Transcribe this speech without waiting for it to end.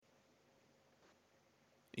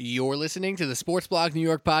You're listening to the Sports Blog New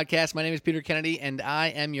York podcast. My name is Peter Kennedy, and I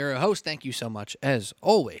am your host. Thank you so much, as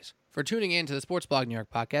always, for tuning in to the Sports Blog New York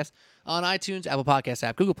podcast on iTunes, Apple Podcasts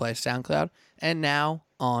app, Google Play, SoundCloud, and now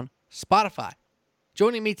on Spotify.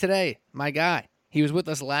 Joining me today, my guy. He was with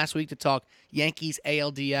us last week to talk Yankees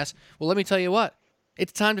ALDS. Well, let me tell you what.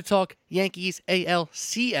 It's time to talk Yankees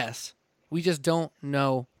ALCS. We just don't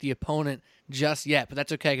know the opponent just yet, but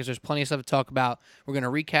that's okay because there's plenty of stuff to talk about. We're going to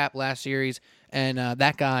recap last series, and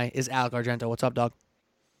that guy is Alec Argento. What's up, dog?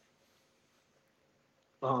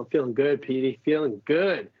 Oh, I'm feeling good, Petey. Feeling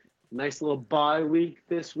good. Nice little bye week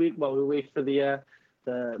this week while we wait for the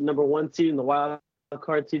number one seed and the wild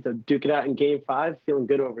card seed to duke it out in Game 5. Feeling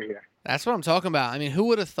good over here. That's what I'm talking about. I mean, who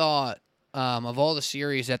would have thought of all the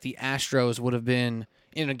series that the Astros would have been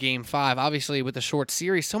in a Game 5? Obviously, with the short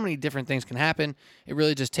series, so many different things can happen. It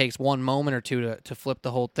really just takes one moment or two to flip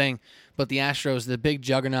the whole thing. But the Astros, the big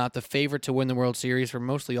juggernaut, the favorite to win the World Series for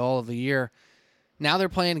mostly all of the year, now they're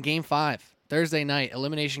playing Game 5, Thursday night,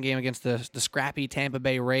 elimination game against the scrappy Tampa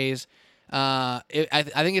Bay Rays. I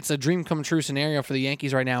think it's a dream come true scenario for the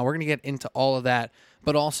Yankees right now. We're going to get into all of that.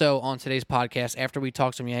 But also on today's podcast, after we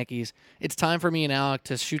talk some Yankees, it's time for me and Alec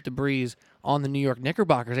to shoot the breeze on the New York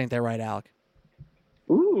Knickerbockers. Ain't that right, Alec?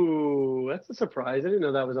 Ooh, that's a surprise. I didn't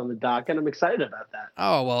know that was on the docket. I'm excited about that.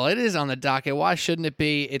 Oh, well, it is on the docket. Why shouldn't it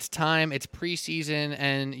be? It's time. It's preseason,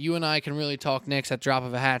 and you and I can really talk Knicks at drop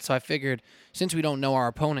of a hat. So I figured since we don't know our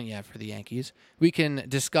opponent yet for the Yankees, we can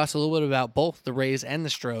discuss a little bit about both the Rays and the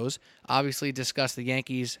Stros. Obviously, discuss the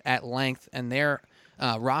Yankees at length and their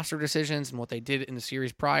roster decisions and what they did in the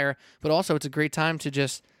series prior. But also, it's a great time to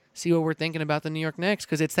just see what we're thinking about the New York Knicks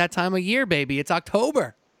because it's that time of year, baby. It's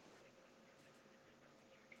October.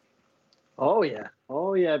 Oh,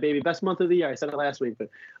 yeah, baby. Best month of the year. I said it last week, but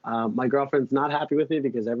my girlfriend's not happy with me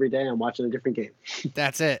because every day I'm watching a different game.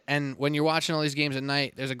 That's it. And when you're watching all these games at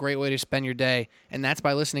night, there's a great way to spend your day, and that's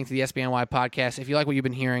by listening to the SBNY podcast. If you like what you've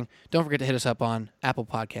been hearing, don't forget to hit us up on Apple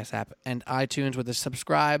Podcasts app and iTunes with a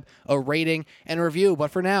subscribe, a rating, and a review. But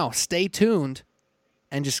for now, stay tuned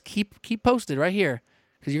and just keep posted right here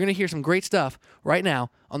because you're going to hear some great stuff right now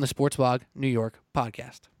on the Sports Blog New York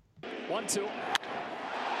podcast. 1-2.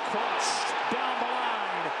 Crushed down the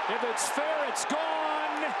line. If it's fair, it's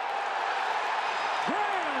gone.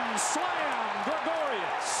 Grand slam,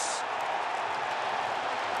 Gregorius.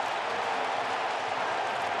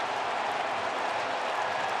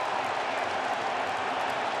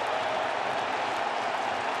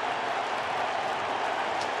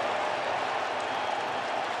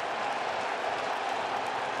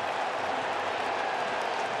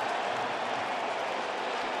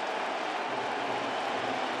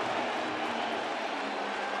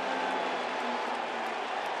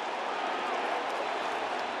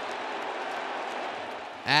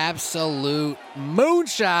 Absolute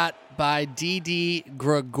moonshot by Didi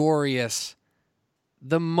Gregorius.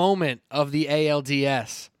 The moment of the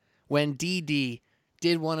ALDS when Didi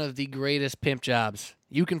did one of the greatest pimp jobs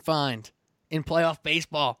you can find in playoff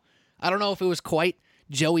baseball. I don't know if it was quite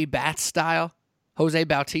Joey Bats style, Jose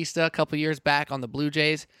Bautista a couple years back on the Blue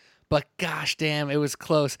Jays, but gosh damn, it was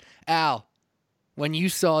close. Al, when you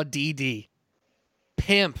saw Didi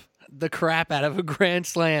pimp the crap out of a grand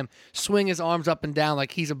slam, swing his arms up and down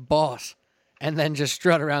like he's a boss, and then just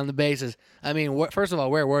strut around the bases. I mean, first of all,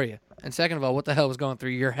 where were you? And second of all, what the hell was going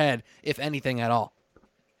through your head, if anything at all?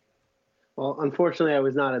 Well, unfortunately, I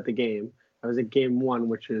was not at the game. I was at Game 1,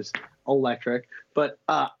 which is electric. But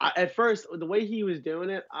at first, the way he was doing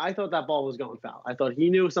it, I thought that ball was going foul. I thought he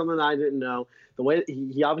knew something I didn't know. The way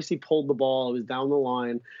he obviously pulled the ball, it was down the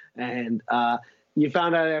line, and you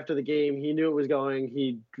found out after the game, he knew it was going.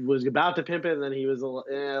 He was about to pimp it, and then he was,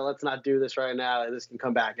 let's not do this right now. This can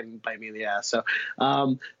come back and bite me in the ass. So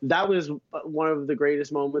that was one of the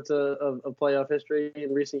greatest moments of playoff history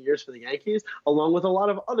in recent years for the Yankees, along with a lot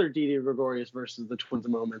of other Didi Gregorius versus the Twins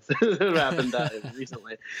moments that have happened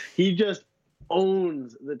recently. He just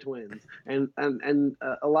owns the Twins. And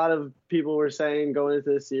a lot of people were saying going into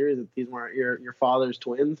this series that these weren't your father's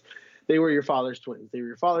twins. They were your father's twins. They were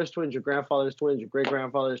your father's twins, your grandfather's twins, your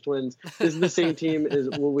great-grandfather's twins. This is the same team as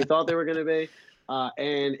what we thought they were going to be.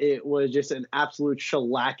 And it was just an absolute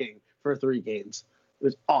shellacking for 3 games. It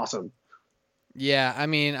was awesome. Yeah, I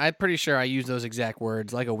mean, I'm pretty sure I used those exact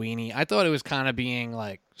words, like a weenie. I thought it was kind of being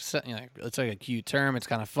like, it's like a cute term. It's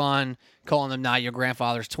kind of fun, calling them not your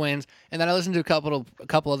grandfather's twins. And then I listened to a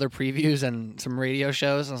couple other previews and some radio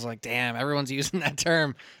shows, and I was like, damn, everyone's using that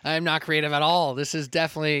term. I am not creative at all. This is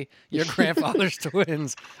definitely your grandfather's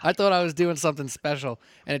twins. I thought I was doing something special,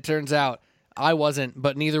 and it turns out I wasn't,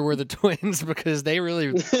 but neither were the Twins because they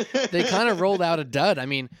kind of rolled out a dud. I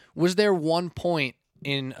mean, was there one point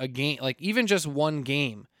in a game, like even just one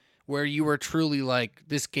game, where you were truly like,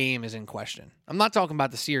 this game is in question? I'm not talking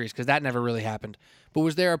about the series because that never really happened. But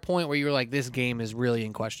was there a point where you were like, this game is really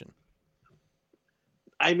in question?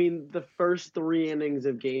 I mean, the first 3 innings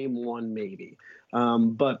of game 1, maybe.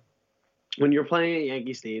 But when you're playing at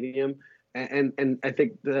Yankee Stadium, and I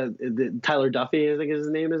think the Tyler Duffy, I think his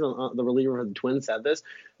name is, the reliever of the Twins, said this.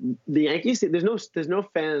 The Yankees, there's no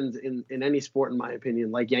fans in any sport, in my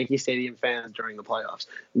opinion, like Yankee Stadium fans during the playoffs.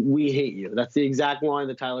 We hate you. That's the exact line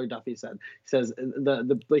that Tyler Duffy said. He says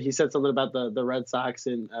he said something about the Red Sox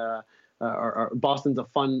and or Boston's a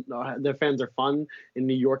fun. Their fans are fun. In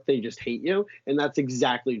New York, they just hate you, and that's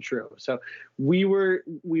exactly true. So we were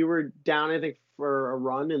down, I think, for a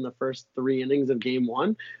run in the first 3 innings of game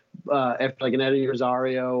 1. After like an Eddie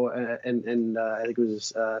Rosario and I think it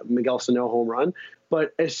was Miguel Sano home run.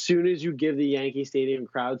 But as soon as you give the Yankee Stadium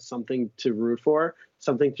crowd something to root for,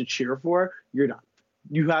 something to cheer for, you're done.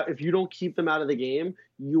 If you don't keep them out of the game,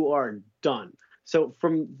 you are done. So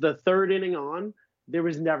from the 3rd inning on, there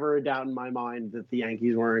was never a doubt in my mind that the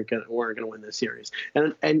Yankees weren't going to win this series.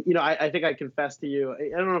 And I think I confessed to you.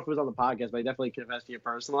 I don't know if it was on the podcast, but I definitely confessed to you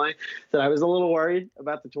personally that I was a little worried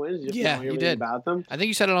about the Twins. You did. About them. I think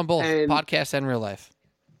you said it on both podcasts and real life.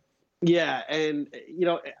 Yeah, and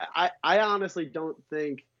I honestly don't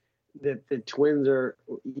think that the Twins were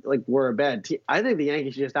a bad team. I think the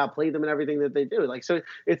Yankees just outplayed them in everything that they do. So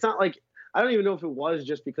it's not like, I don't even know if it was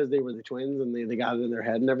just because they were the Twins and they got it in their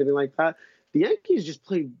head and everything like that. The Yankees just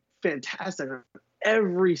played fantastic on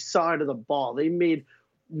every side of the ball. They made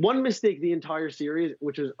one mistake the entire series,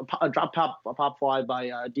 which was a pop fly by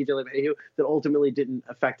DJ LeMahieu that ultimately didn't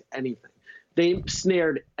affect anything. They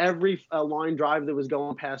snared every line drive that was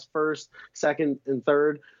going past first, second, and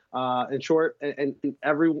third, and short, and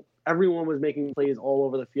everyone was making plays all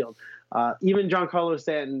over the field. Even Giancarlo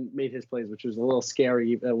Stanton made his plays, which was a little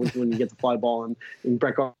scary when you get the fly ball and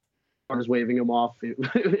Brett Gardner's waving him off in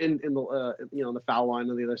the foul line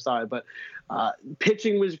on the other side. But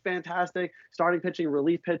pitching was fantastic. Starting pitching,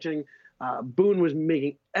 relief pitching. Boone was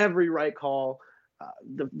making every right call.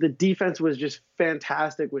 The defense was just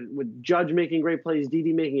fantastic with Judge making great plays,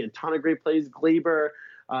 Didi making a ton of great plays, Glaber,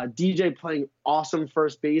 DJ playing awesome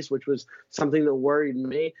first base, which was something that worried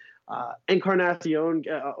me. Encarnacion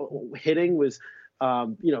hitting was,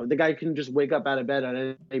 the guy can just wake up out of bed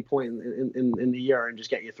at any point in the year and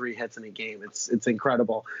just get you 3 hits in a game. It's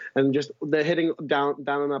incredible, and just the hitting down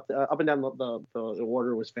and up and down the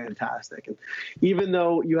order was fantastic. And even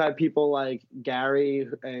though you had people like Gary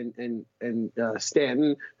and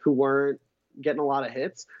Stanton who weren't getting a lot of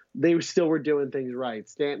hits, they still were doing things right.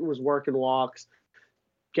 Stanton was working walks.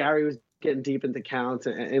 Gary was getting deep into counts,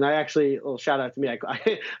 and I actually, a little shout out to me.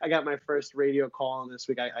 I got my first radio call on this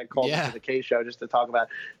week. I called into the K show just to talk about.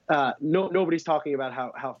 Nobody's talking about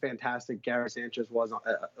how fantastic Gary Sanchez was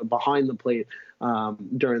behind the plate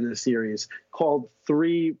during this series. Called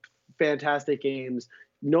 3 fantastic games,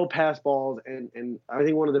 no pass balls, and I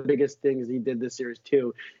think one of the biggest things he did this series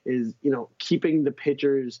too is keeping the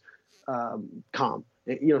pitchers calm.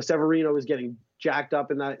 Severino was getting jacked up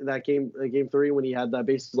in that game 3 when he had the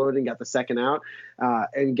bases loaded and got the second out,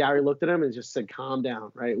 and Gary looked at him and just said, "Calm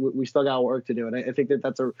down, right? We still got work to do." And I think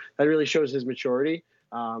that really shows his maturity,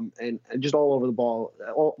 and just all over the ball,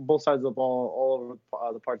 both sides of the ball, all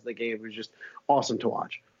over the parts of the game. It was just awesome to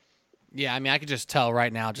watch. Yeah, I mean, I could just tell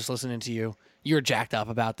right now, just listening to you, you're jacked up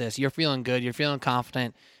about this. You're feeling good. You're feeling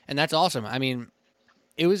confident, and that's awesome. I mean,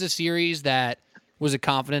 it was a series that was a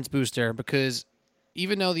confidence booster because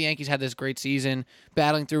even though the Yankees had this great season,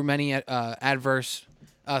 battling through many adverse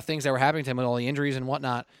things that were happening to them with all the injuries and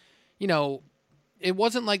whatnot, it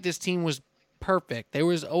wasn't like this team was perfect. There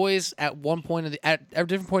was always at different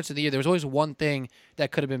points of the year, there was always one thing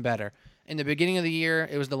that could have been better. In the beginning of the year,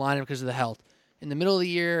 it was the lineup because of the health. In the middle of the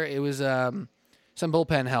year, it was some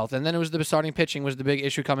bullpen health, and then it was the starting pitching was the big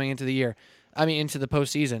issue coming into the year. Into the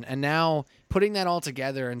postseason, and now putting that all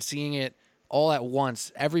together and seeing it all at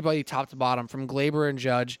once, everybody top to bottom, from Glaber and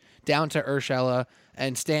Judge down to Urshela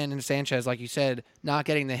and Stanton and Sanchez, like you said, not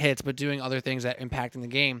getting the hits but doing other things that impacting the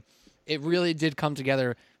game. It really did come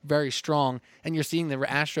together very strong, and you're seeing the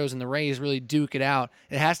Astros and the Rays really duke it out.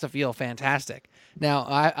 It has to feel fantastic. Now,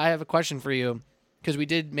 I have a question for you, because we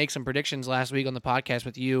did make some predictions last week on the podcast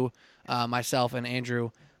with you, myself, and Andrew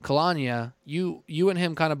Kalanya. You and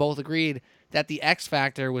him kind of both agreed that the X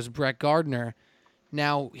factor was Brett Gardner.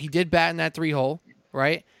 Now, he did bat in that 3-hole,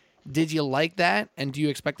 right? Did you like that? And do you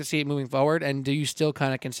expect to see it moving forward? And do you still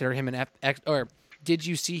kind of consider him or did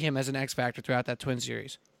you see him as an X factor throughout that Twin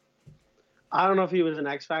series? I don't know if he was an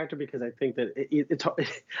X factor because I think that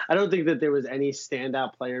I don't think that there was any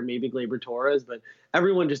standout player, maybe Gleyber Torres, but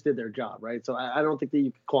everyone just did their job, right? So I don't think that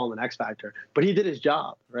you could call him an X factor, but he did his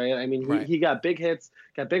job, right? I mean, Right. he got big hits,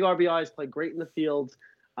 got big RBIs, played great in the field,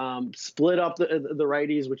 split up the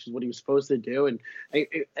righties, which is what he was supposed to do. And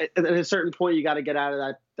at a certain point, you got to get out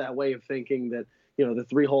of that way of thinking that, you know, the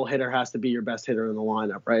 3-hole hitter has to be your best hitter in the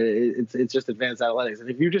lineup, right? It's just advanced athletics. And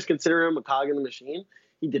if you just consider him a cog in the machine,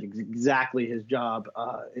 he did exactly his job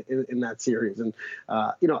in that series. And,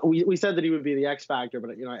 you know, we said that he would be the X factor,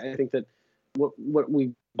 but, you know, I think that what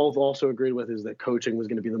we both also agreed with is that coaching was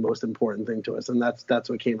going to be the most important thing to us. And that's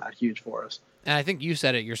what came out huge for us. And I think you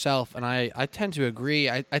said it yourself, and I tend to agree.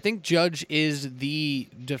 I think Judge is the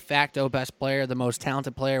de facto best player, the most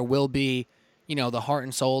talented player, will be, you know, the heart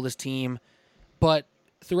and soul of this team. But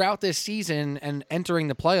throughout this season and entering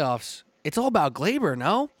the playoffs, it's all about Gleyber,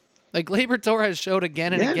 no? Like, Gleyber Torres showed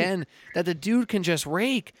again and again that the dude can just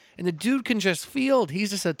rake and the dude can just field.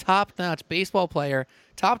 He's just a top-notch baseball player,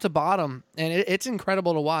 top to bottom, and it's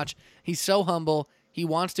incredible to watch. He's so humble. He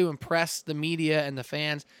wants to impress the media and the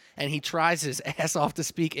fans, and he tries his ass off to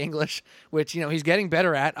speak English, which, you know, he's getting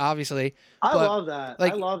better at, obviously. I But, love that.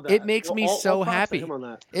 like, I love that. It makes me so props to happy. him on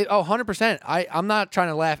that. 100%. I'm not trying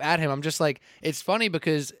to laugh at him. I'm just like, it's funny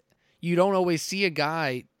because you don't always see a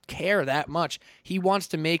guy care that much. He wants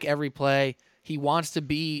to make every play. He wants to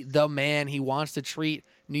be the man. He wants to treat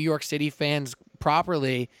New York City fans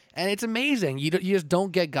properly, and it's amazing. You just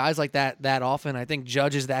don't get guys like that often. I think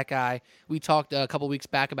Judge is that guy. We talked a couple weeks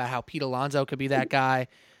back about how Pete Alonso could be that guy.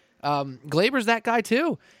 Gleyber's that guy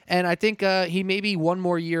too, and I think he may be one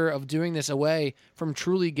more year of doing this away from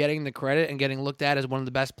truly getting the credit and getting looked at as one of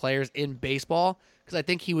the best players in baseball, because I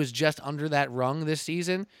think he was just under that rung this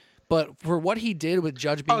season. But for what he did with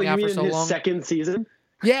Judge being out for so long, second season.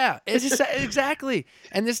 Yeah, it's just, exactly.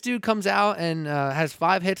 And this dude comes out and has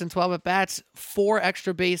 5 hits and 12 at bats, 4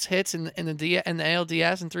 extra base hits in the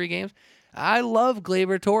ALDS in 3 games. I love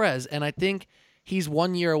Gleyber Torres, and I think he's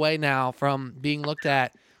 1 year away now from being looked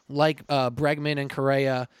at like Bregman and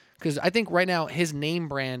Correa, because I think right now his name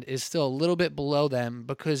brand is still a little bit below them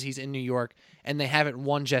because he's in New York and they haven't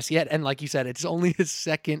won just yet. And like you said, it's only his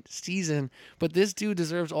second season, but this dude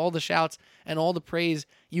deserves all the shouts and all the praise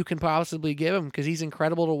you can possibly give him because he's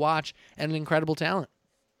incredible to watch and an incredible talent.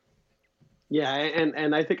 Yeah,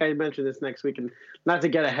 and I think I mentioned this next week, and not to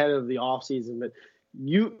get ahead of the offseason, but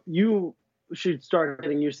you should start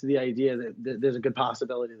getting used to the idea that there's a good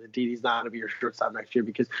possibility that Didi's not going to be your shortstop next year,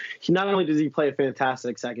 because he not only does he play a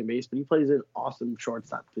fantastic second base, but he plays an awesome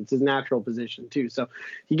shortstop. It's his natural position too. So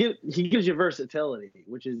he gives you versatility,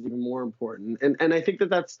 which is even more important. And I think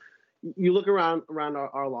that's, you look around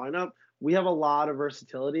our lineup, we have a lot of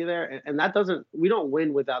versatility there, and we don't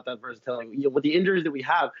win without that versatility. You know, with the injuries that we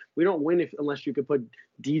have, we don't win unless you could put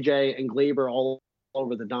DJ and Gleyber all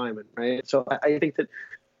over the diamond, right? So I think that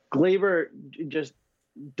Gleyber just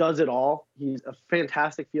does it all. He's a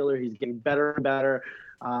fantastic fielder. He's getting better and better.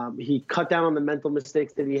 He cut down on the mental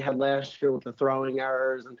mistakes that he had last year with the throwing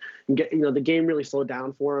errors, and the game really slowed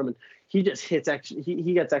down for him. And he just hits extra.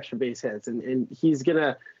 He gets extra base hits, and he's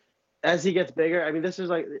gonna, as he gets bigger. I mean, this is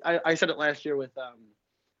like I said it last year with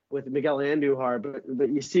Miguel Andujar, but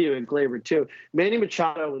you see it with Gleyber too. Manny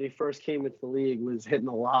Machado, when he first came into the league, was hitting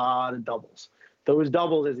a lot of doubles. Those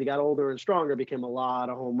doubles, as he got older and stronger, became a lot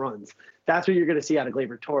of home runs. That's what you're going to see out of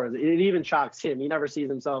Gleyber Torres. It even shocks him. He never sees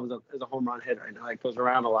himself as a home run hitter. I know it goes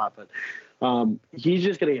around a lot, but he's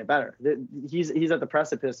just going to get better. He's at the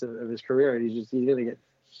precipice of his career. He's going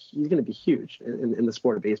to be huge in the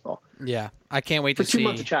sport of baseball. Yeah, I can't wait to see 2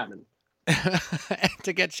 months of Chapman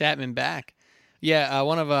to get Chapman back. Yeah,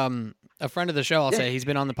 one of a friend of the show, I'll say, he's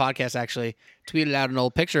been on the podcast actually, tweeted out an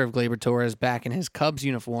old picture of Gleyber Torres back in his Cubs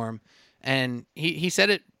uniform. And he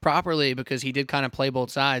said it properly because he did kind of play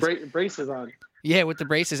both sides. Braces on. Yeah, with the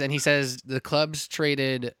braces. And he says the Cubs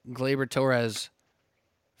traded Gleyber Torres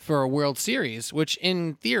for a World Series, which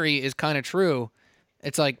in theory is kind of true.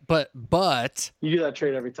 It's like, but you do that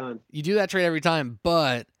trade every time. You do that trade every time,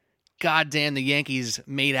 but goddamn, the Yankees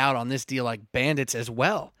made out on this deal like bandits as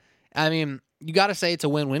well. I mean, you got to say it's a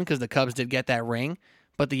win-win because the Cubs did get that ring,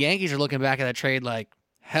 but the Yankees are looking back at that trade like,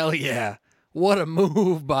 hell yeah. What a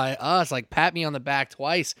move by us. Like, pat me on the back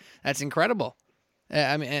twice. That's incredible.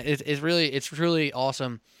 I mean, it's truly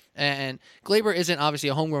awesome. And Gleyber isn't obviously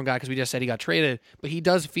a homegrown guy because we just said he got traded, but he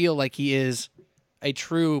does feel like he is a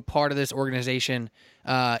true part of this organization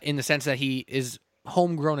in the sense that he is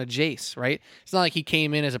homegrown Jace, right? It's not like he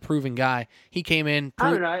came in as a proven guy. He came in.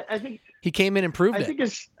 I don't know. I think he came in and proved it. I think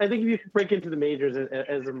if you break into the majors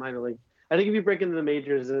as a minor league, I think if you break into the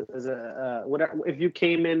majors as a whatever, if you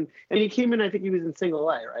came in, and he came in, I think he was in single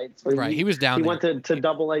A, right? So Right, he was down He there. went to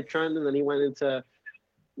double A Trent, and then he went into,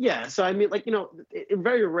 yeah. So I mean, like,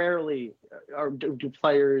 very rarely do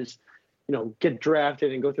players, get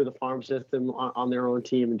drafted and go through the farm system on their own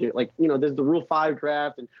team and do, like, there's the Rule 5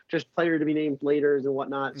 draft and just player to be named later and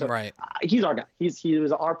whatnot. So right. He's our guy. He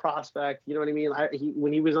was our prospect. You know what I mean?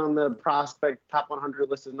 When he was on the prospect top 100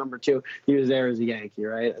 list as number 2, he was there as a Yankee,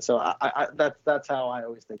 right? So that's how I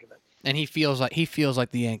always think of it. And he feels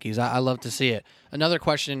like the Yankees. I love to see it. Another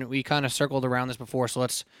question, we kind of circled around this before, so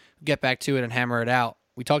let's get back to it and hammer it out.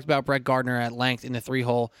 We talked about Brett Gardner at length in the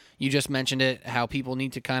 3-hole. You just mentioned it, how people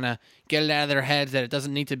need to kind of get it out of their heads that it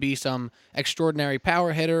doesn't need to be some extraordinary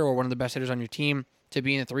power hitter or one of the best hitters on your team to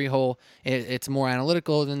be in the 3-hole. It's more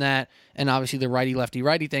analytical than that, and obviously the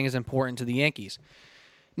righty-lefty-righty thing is important to the Yankees.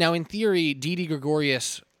 Now, in theory, Didi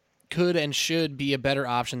Gregorius could and should be a better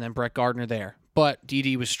option than Brett Gardner there, but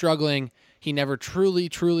Didi was struggling. He never truly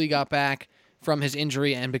got back from his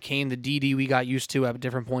injury and became the Didi we got used to at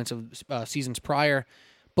different points of seasons prior.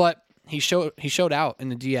 But he showed out in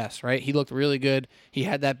the DS, right? He looked really good. He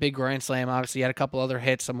had that big grand slam. Obviously, he had a couple other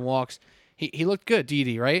hits, some walks. He looked good,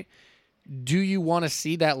 Didi, right? Do you want to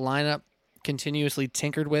see that lineup continuously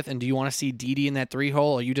tinkered with, and do you want to see Didi in that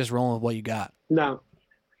 3-hole, or are you just rolling with what you got? No.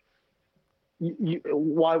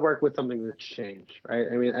 Why work with something that's changed, right?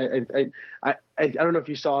 I mean, I don't know if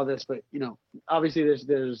you saw this, but obviously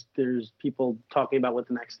there's people talking about what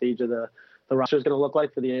the next stage of the roster is going to look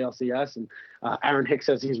like for the ALCS, and Aaron Hicks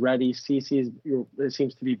says he's ready. CC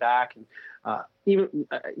seems to be back, and even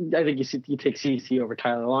I think you take CC over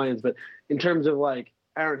Tyler Lyons, but in terms of like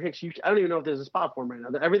Aaron Hicks, I don't even know if there's a spot for him right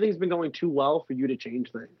now. Everything's been going too well for you to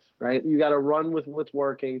change things, right? You got to run with what's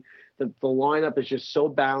working. The lineup is just so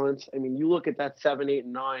balanced. I mean, you look at that 7, 8,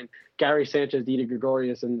 and 9, Gary Sanchez, Didi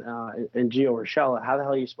Gregorius, and Gio Urshela. How the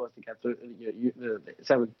hell are you supposed to get through the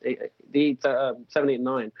 7, 8, and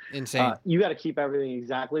 9? Insane. You got to keep everything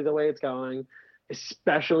exactly the way it's going,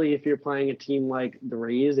 especially if you're playing a team like the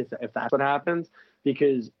Rays, if that's what happens,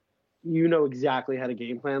 because you know exactly how to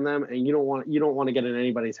game plan them, and you don't want to get in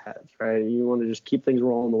anybody's heads, right? You want to just keep things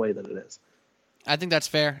rolling the way that it is. I think that's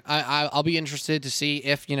fair. I'll be interested to see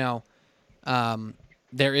if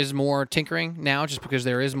there is more tinkering now, just because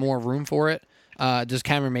there is more room for it. Does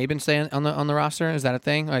Cameron Maybin stay on the roster? Is that a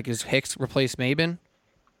thing? Like, is Hicks replace Maybin?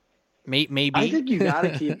 Maybe. I think you got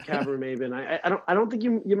to keep Cameron Maybin. I don't think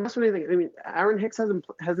you mess with anything. I mean, Aaron Hicks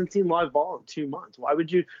hasn't seen live ball in 2 months. Why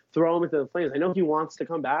would you throw him into the flames? I know he wants to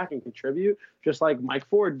come back and contribute, just like Mike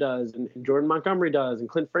Ford does, and Jordan Montgomery does, and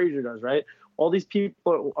Clint Frazier does, right? All these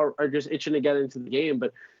people are just itching to get into the game,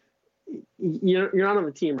 but you're not on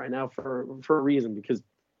the team right now for a reason, because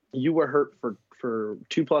you were hurt for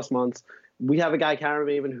 2+ months. We have a guy, Cameron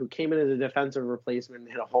Maybin, who came in as a defensive replacement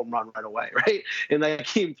and hit a home run right away, right? In that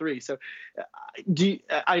game 3. So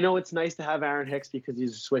I know it's nice to have Aaron Hicks because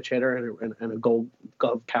he's a switch hitter and a gold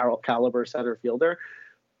glove caliber center fielder.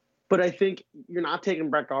 But I think you're not taking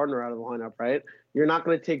Brett Gardner out of the lineup, right? You're not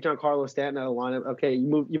going to take Giancarlo Stanton out of the lineup. Okay,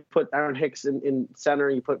 you put Aaron Hicks in center,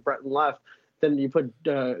 you put Brett in left, then you put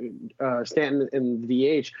Stanton in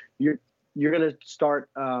the DH. You're going to start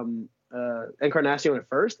Encarnacion at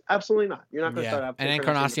first? Absolutely not. You're not going to start. And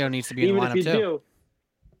Encarnacion needs to be in the lineup too.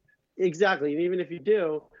 Exactly. And even if you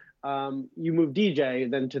do, you move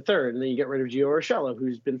DJ then to third, and then you get rid of Gio Urshela,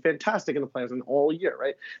 who's been fantastic in the playoffs and all year,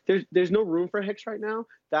 right? There's no room for Hicks right now.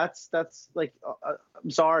 That's like,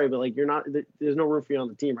 I'm sorry, but like, there's no room for you on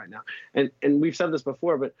the team right now. And we've said this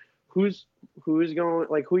before, but who's going,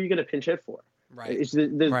 like, who are you going to pinch hit for? Right.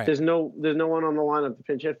 There's no one on the lineup to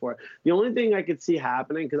pinch hit for. The only thing I could see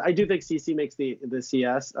happening, because I do think CC makes the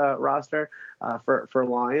CS roster for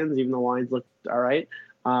Lions, even though Lions look all right.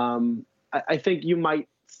 I think you might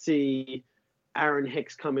see Aaron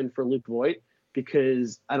Hicks come in for Luke Voit,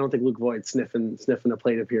 because I don't think Luke Voigt's sniffing a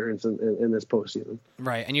plate appearance in this postseason.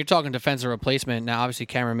 Right, and you're talking defensive replacement. Now, obviously,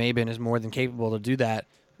 Cameron Maybin is more than capable to do that.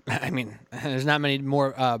 I mean, there's not many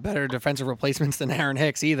more better defensive replacements than Aaron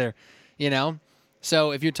Hicks either,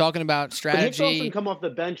 So if you're talking about strategy, but Hicks also come off the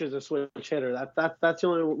bench as a switch hitter. That's the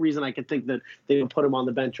only reason I could think that they would put him on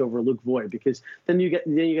the bench over Luke Voit, because then you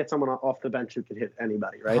get someone off the bench who could hit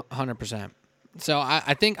anybody, right? 100%. So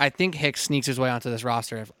I think Hicks sneaks his way onto this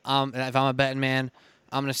roster. If I'm a betting man,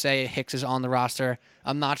 I'm going to say Hicks is on the roster.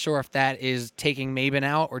 I'm not sure if that is taking Maybin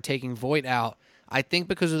out or taking Voit out. I think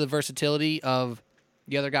because of the versatility of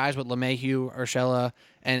the other guys with LeMahieu, Urshela,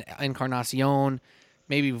 and Encarnacion,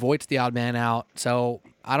 maybe Voigt's the odd man out. So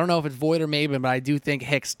I don't know if it's Voit or Maybin, but I do think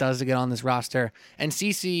Hicks does get on this roster. And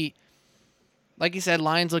CC, like you said,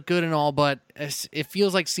 Lions look good and all, but it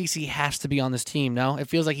feels like CeCe has to be on this team, no? It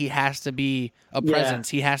feels like he has to be a presence.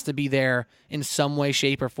 He has to be there in some way,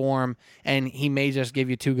 shape, or form, and he may just give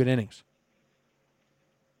you 2 good innings.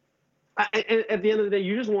 At the end of the day,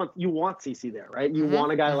 you want CeCe there, right? You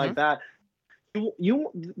want a guy like that.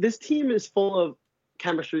 This team is full of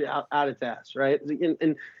chemistry out its ass, right?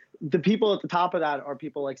 And the people at the top of that are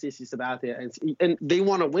people like CeCe Sabathia, and they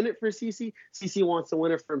want to win it for CeCe. CeCe wants to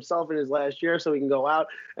win it for himself in his last year so he can go out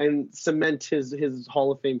and cement his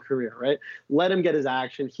Hall of Fame career, right? Let him get his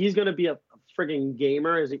action. He's going to be a frigging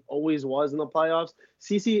gamer as he always was in the playoffs.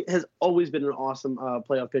 CeCe has always been an awesome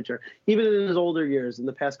playoff pitcher. Even in his older years, in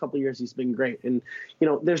the past couple of years, he's been great. And,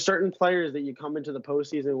 there's certain players that you come into the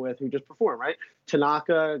postseason with who just perform, right?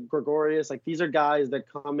 Tanaka, Gregorius, like these are guys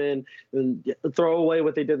that come in and throw away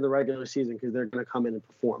what they did in the regular season because they're going to come in and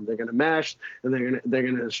perform. They're going to mash and they're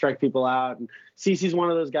going to strike people out. And CeCe's one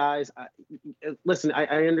of those guys. Listen,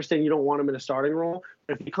 I understand you don't want him in a starting role,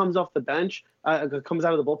 but if he comes off the bench, comes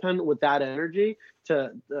out of the bullpen with that energy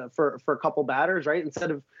for a couple batters, right?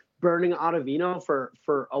 Instead of burning Ottavino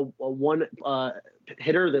for a one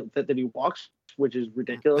hitter that he walks, which is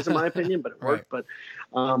ridiculous in my opinion, but it worked. Right.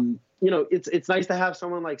 But it's nice to have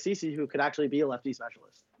someone like CeCe who could actually be a lefty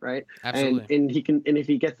specialist, right? Absolutely. And he can, and if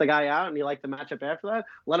he gets the guy out and you like the matchup after that,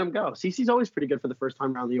 let him go. CeCe's always pretty good for the first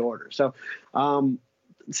time around the order. So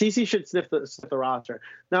CeCe should sniff the roster.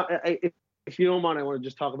 Now, if you don't mind, I want to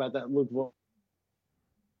just talk about that Luke Voit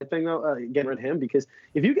thing, though, getting rid of him, because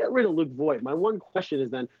if you get rid of Luke Voit, my one question is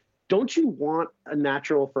then, don't you want a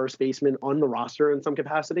natural first baseman on the roster in some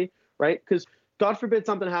capacity, right? Because God forbid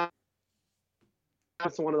something happens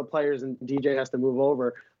to one of the players and DJ has to move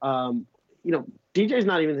over. DJ's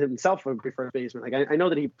not even himself a great first baseman. Like I know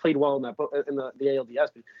that he played well in the ALDS,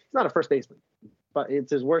 but he's not a first baseman. But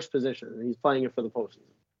it's his worst position, and he's playing it for the postseason.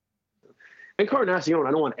 And Encarnacion,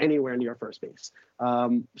 I don't want anywhere near first base.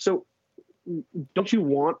 So don't you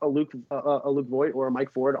want a Luke Voit or a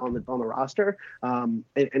Mike Ford on the roster?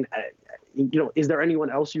 Is there anyone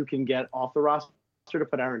else you can get off the roster to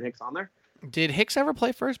put Aaron Hicks on there? Did Hicks ever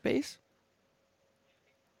play first base?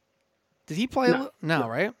 Did he play? No,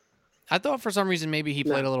 right? I thought for some reason maybe he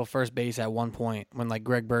played a little first base at one point when like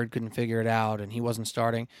Greg Bird couldn't figure it out and he wasn't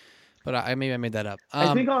starting. But maybe I made that up.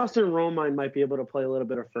 I think Austin Romine might be able to play a little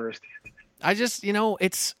bit of first. I just,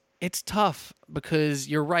 it's tough because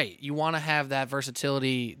you're right. You want to have that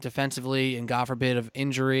versatility defensively, and God forbid of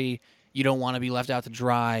injury, you don't want to be left out to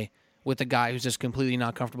dry with a guy who's just completely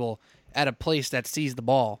not comfortable at a place that sees the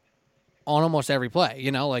ball on almost every play.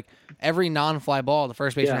 Like every non-fly ball, the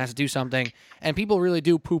first baseman has to do something, and people really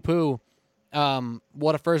do poo-poo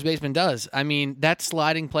what a first baseman does. I mean, that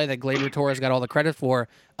sliding play that Gleyber Torres got all the credit for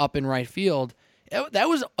up in right field, that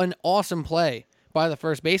was an awesome play by the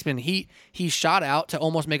first baseman. He shot out to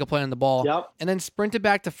almost make a play on the ball, and then sprinted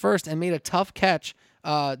back to first and made a tough catch.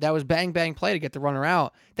 That was bang play to get the runner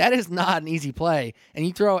out. That is not an easy play. And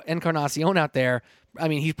you throw Encarnacion out there. I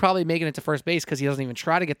mean, he's probably making it to first base because he doesn't even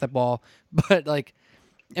try to get the ball. But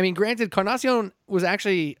granted, Encarnacion was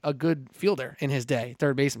actually a good fielder in his day,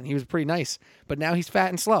 third baseman. He was pretty nice, but now he's fat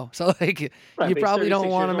and slow. So you probably don't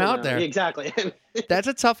want him out there. Exactly. That's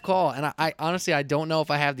a tough call, and I honestly I don't know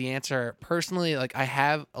if I have the answer personally. I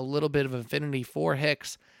have a little bit of affinity for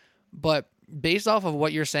Hicks, but based off of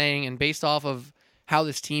what you're saying and based off of how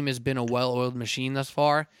this team has been a well-oiled machine thus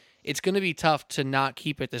far, it's going to be tough to not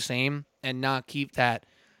keep it the same and not keep that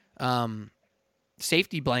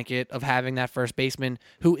safety blanket of having that first baseman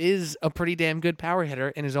who is a pretty damn good power hitter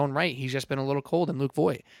in his own right. He's just been a little cold in Luke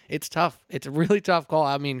Voit. It's tough. It's a really tough call.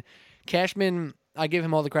 I mean, Cashman, I give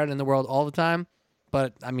him all the credit in the world all the time,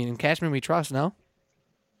 but I mean, in Cashman we trust, no?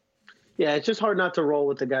 Yeah, it's just hard not to roll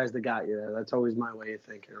with the guys that got you there. That's always my way of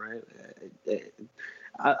thinking, right?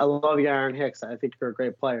 I love Aaron Hicks. I think you're a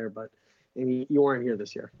great player, but you weren't here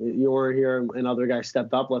this year. You weren't here, and other guys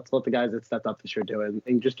stepped up. Let's let the guys that stepped up this year do it,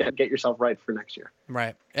 and just get yourself right for next year.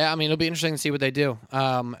 Right. Yeah, I mean, it'll be interesting to see what they do,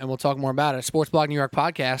 and we'll talk more about it. Sports Blog New York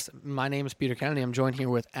podcast. My name is Peter Kennedy. I'm joined here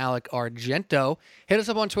with Alec Argento. Hit us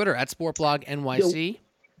up on Twitter at SportBlogNYC.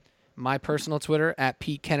 My personal Twitter at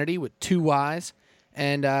Pete Kennedy with 2 Y's.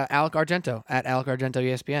 And Alec Argento at Alec Argento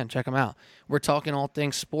ESPN. Check him out. We're talking all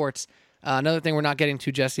things sports. Another thing we're not getting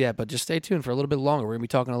to just yet, but just stay tuned for a little bit longer. We're going to be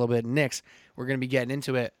talking a little bit Knicks. We're going to be getting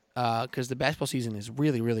into it because the basketball season is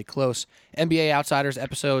really, really close. NBA Outsiders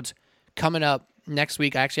episodes coming up next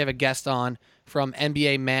week. I actually have a guest on from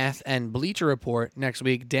NBA Math and Bleacher Report next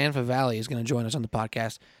week. Dan Favale is going to join us on the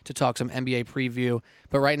podcast to talk some NBA preview.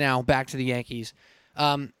 But right now, back to the Yankees.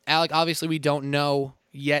 Alec, obviously we don't know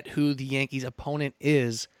yet who the Yankees' opponent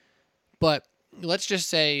is, but let's just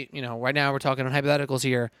say, right now we're talking on hypotheticals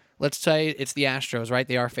here. Let's say it's the Astros, right?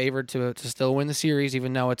 They are favored to still win the series,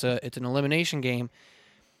 even though it's an elimination game.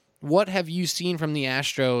 What have you seen from the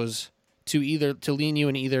Astros to lean you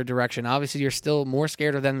in either direction? Obviously, you're still more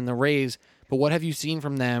scared of them than the Rays, but what have you seen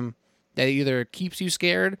from them that either keeps you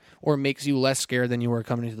scared or makes you less scared than you were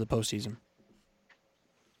coming into the postseason?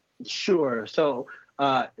 Sure. So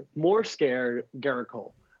more scared, Garrett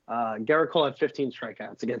Cole. Garrett Cole had 15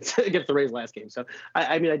 strikeouts against the Rays last game. So,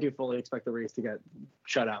 I do fully expect the Rays to get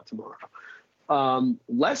shut out tomorrow.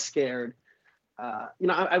 Less scared,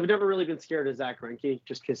 I've never really been scared of Zach Greinke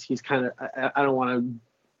just because he's kind of – I don't want to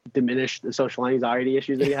diminish the social anxiety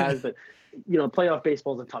issues that he has, but, playoff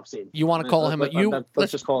baseball is a tough scene. You want to call him –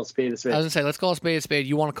 let's just call it spade a spade. I was going to say, let's call a spade a spade.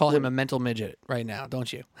 You want to call him a mental midget right now,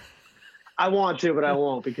 don't you? I want to, but I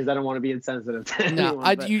won't because I don't want to be insensitive to anyone.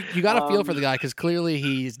 No, you got to feel for the guy because clearly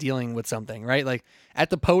he's dealing with something, right? Like at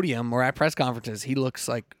the podium or at press conferences, he looks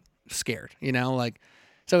like scared,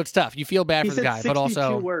 so it's tough. You feel bad for the guy, but also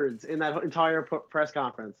 62 words in that entire press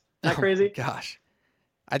conference. Isn't that crazy? Gosh,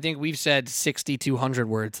 I think we've said 6,200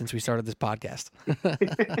 words since we started this podcast.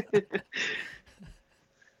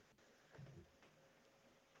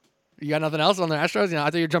 You got nothing else on the Astros? I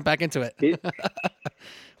thought you'd jump back into it.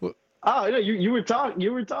 Oh, no, you were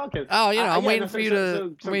talking. Oh, I'm waiting for you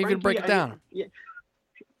to break it down.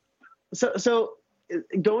 So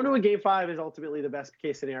going to a game 5 is ultimately the best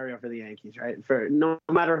case scenario for the Yankees, right? For no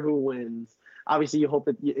matter who wins, obviously you hope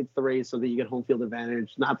that it's the Rays so that you get home field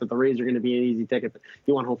advantage. Not that the Rays are going to be an easy ticket, but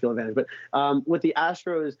you want home field advantage. But with the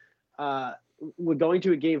Astros, going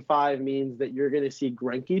to a game 5 means that you're going to see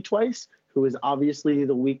Greinke twice, who is obviously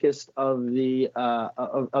the weakest of the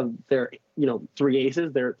of their 3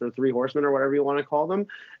 aces, their 3 horsemen or whatever you want to call them.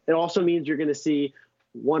 It also means you're going to see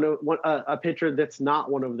a pitcher that's not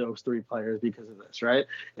one of those 3 players because of this, right?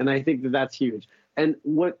 And I think that's huge. And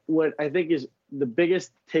what I think is the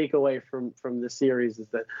biggest takeaway from this series is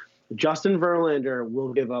that Justin Verlander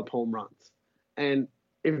will give up home runs. And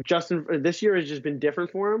if this year has just been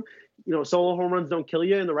different for him, solo home runs don't kill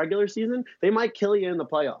you in the regular season. They might kill you in the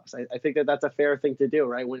playoffs. I think that's a fair thing to do,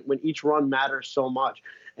 right? When each run matters so much.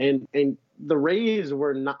 And the Rays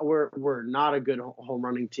were not a good home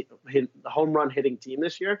run hitting team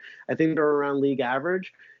this year. I think they're around league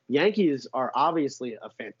average. Yankees are obviously a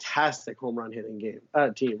fantastic home run hitting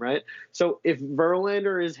team, right? So if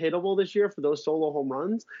Verlander is hittable this year for those solo home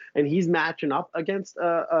runs and he's matching up against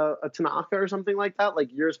a Tanaka or something like that,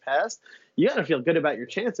 like years past, you got to feel good about your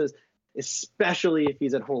chances, especially if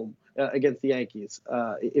he's at home against the Yankees,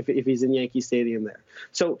 if he's in Yankee Stadium there.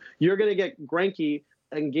 So you're going to get Greinke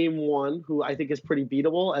in game 1, who I think is pretty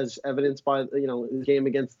beatable, as evidenced by his game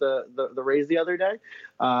against the Rays the other day,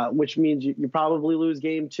 which means you probably lose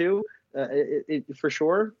game 2 for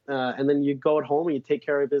sure, and then you go at home and you take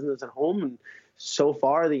care of business at home. And so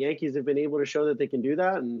far, the Yankees have been able to show that they can do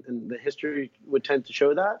that, and the history would tend to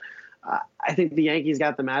show that. I think the Yankees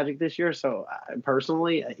got the magic this year. So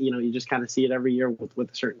personally, you just kind of see it every year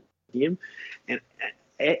with a certain team, and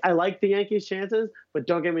I like the Yankees' chances, but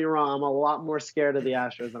don't get me wrong, I'm a lot more scared of the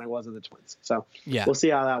Astros than I was of the Twins. So yeah, we'll see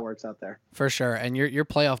how that works out there. For sure. And your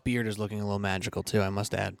playoff beard is looking a little magical too, I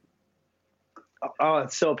must add. Oh,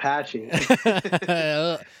 it's so patchy.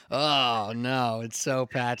 Oh no, it's so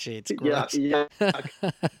patchy. It's gross. Yeah.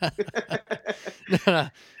 No.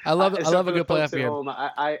 I love a good playoff beard. Home,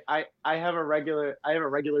 I have a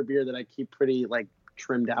regular beard that I keep pretty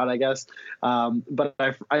trimmed out, I guess. But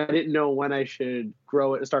I didn't know when I should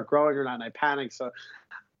start growing or not, and I panicked. So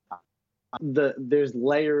there's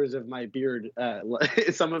layers of my beard.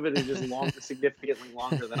 Some of it is just significantly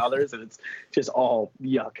longer than others, and it's just all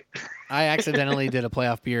yuck. I accidentally did a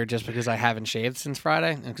playoff beard just because I haven't shaved since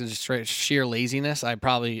Friday, because just sheer laziness. I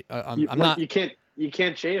probably I'm not. You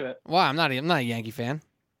can't shave it. Well, I'm not a Yankee fan.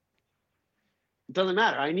 It doesn't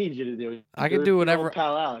matter. I need you to do it. I can do whatever.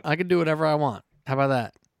 I can do whatever I want. How about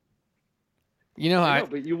that?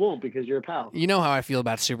 But you won't because you're a pal. You know how I feel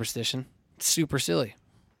about superstition. It's super silly.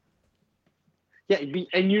 Yeah,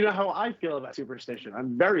 and you know how I feel about superstition.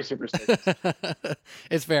 I'm very superstitious.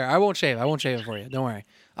 It's fair. I won't shave it for you. Don't worry.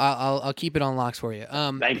 I'll keep it on locks for you.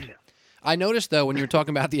 Thank you. I noticed though when you were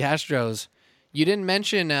talking about the Astros, you didn't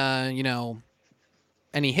mention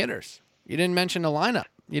any hitters. You didn't mention the lineup.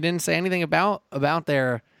 You didn't say anything about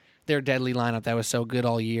their deadly lineup that was so good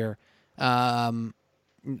all year.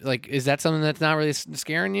 Is that something that's not really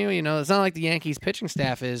scaring you? It's not like the Yankees pitching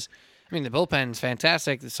staff is. I mean, the bullpen's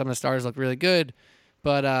fantastic. Some of the stars look really good,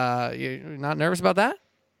 but you're not nervous about that?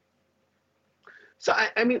 So,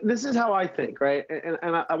 I mean, this is how I think, right? And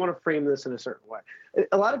I want to frame this in a certain way.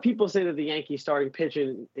 A lot of people say that the Yankees starting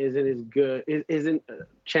pitching isn't as good, isn't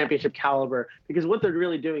championship caliber, because what they're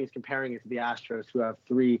really doing is comparing it to the Astros, who have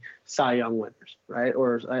 3 Cy Young winners, right?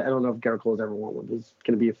 Or I don't know if Garrett Cole's ever won one. He's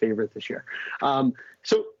going to be a favorite this year.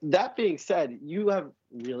 So that being said, you have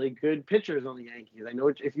really good pitchers on the Yankees. I know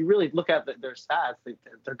if you really look at their stats,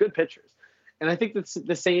 they're good pitchers. And I think that's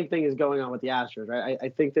the same thing is going on with the Astros, right? I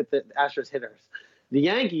think that the Astros hitters, the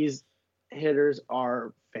Yankees hitters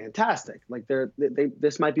are fantastic. Like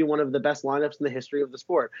this might be one of the best lineups in the history of the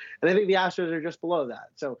sport. And I think the Astros are just below that.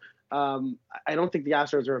 So I don't think the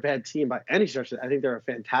Astros are a bad team by any stretch. I think they're a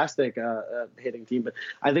fantastic hitting team, but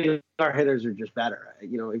I think our hitters are just better.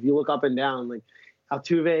 You know, if you look up and down, like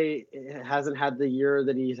Altuve hasn't had the year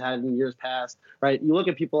that he's had in years past, right? You look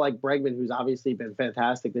at people like Bregman, who's obviously been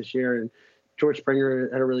fantastic this year, and George Springer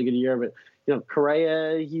had a really good year, but you know,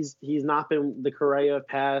 Correa, he's not been the Correa of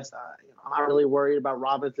past. I'm not really worried about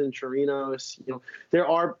Robinson, Chirinos. You know, there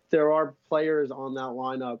are players on that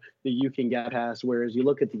lineup that you can get past. Whereas you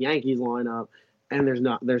look at the Yankees lineup, and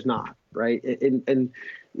there's not right. And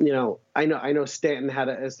you know, I know Stanton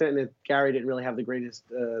and Gary didn't really have the greatest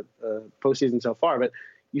postseason so far, but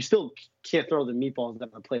you still can't throw the meatballs down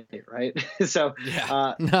the plate, right? So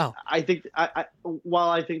no, I think while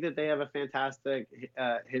I think that they have a fantastic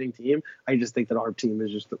hitting team, I just think that our team is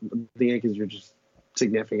just the Yankees are just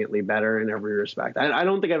significantly better in every respect. I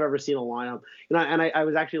don't think I've ever seen a lineup, you know, and I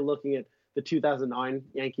was actually looking at the 2009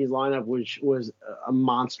 Yankees lineup, which was a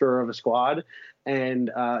monster of a squad, and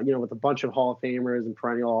you know, with a bunch of Hall of Famers and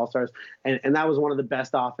perennial All-Stars, and that was one of the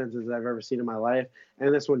best offenses I've ever seen in my life.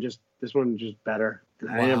 And this one just better.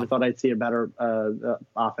 Wow. I never thought I'd see a better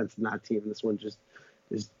offense in that team. This one just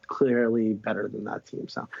is clearly better than that team.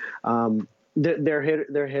 So their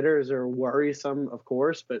hitters are worrisome, of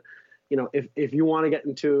course, but you know, if you want to get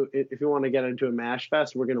into a mash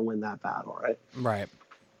fest, we're going to win that battle, right? Right.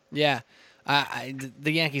 Yeah.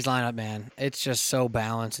 The Yankees lineup, man, it's just so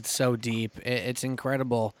balanced. It's so deep. It's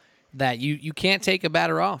incredible that you can't take a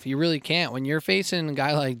batter off. You really can't. When you're facing a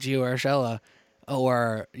guy like Gio Urshela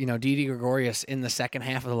or, you know, Didi Gregorius in the second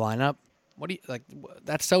half of the lineup,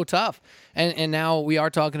 that's so tough. And now we are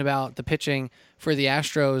talking about the pitching for the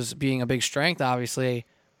Astros being a big strength, obviously,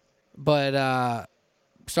 but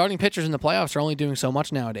starting pitchers in the playoffs are only doing so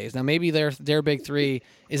much nowadays. Now, maybe their big 3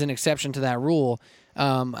 is an exception to that rule.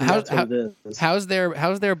 How's their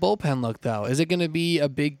bullpen look, though? Is it going to be a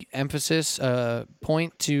big emphasis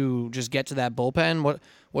point to just get to that bullpen?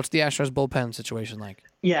 What's the Astros bullpen situation like?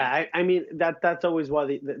 Yeah, I mean that's always why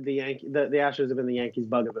the Astros have been the Yankees'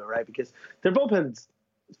 bugaboo, right? Because their bullpen's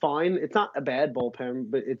fine. It's not a bad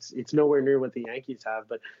bullpen, but it's nowhere near what the Yankees have.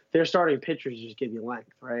 But their starting pitchers just give you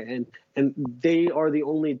length, right? And they are the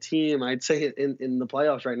only team, I'd say, in the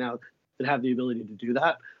playoffs right now that have the ability to do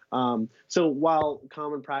that. So while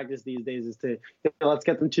common practice these days is to let's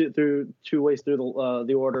get them through 2 ways through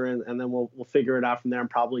the order, and then we'll figure it out from there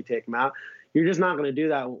and probably take them out. You're just not going to do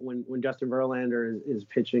that when Justin Verlander is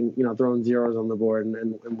pitching, you know, throwing zeros on the board,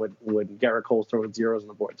 and when Garrett Cole's throwing zeros on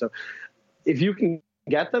the board. So if you can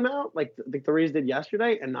get them out like the Rays did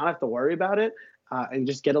yesterday and not have to worry about it, and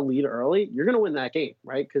just get a lead early, you're going to win that game,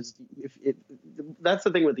 right? Because that's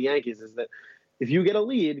the thing with the Yankees is that if you get a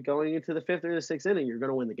lead going into the 5th or the 6th inning, you're going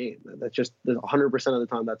to win the game. That's just 100% of the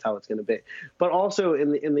time. That's how it's going to be. But also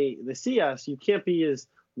in the CS, you can't be as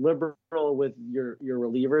liberal with your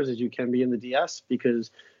relievers as you can be in the DS,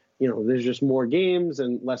 because you know there's just more games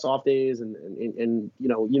and less off days, and you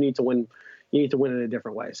know you need to win in a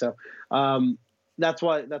different way. So that's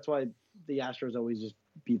why the Astros always just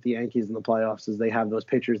beat the Yankees in the playoffs, is they have those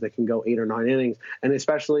pitchers that can go 8 or 9 innings. And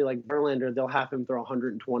especially like Verlander, they'll have him throw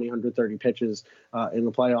 120, 130 pitches in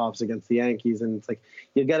the playoffs against the Yankees. And it's like,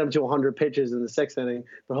 you get him to 100 pitches in the 6th inning,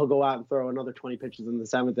 but he'll go out and throw another 20 pitches in the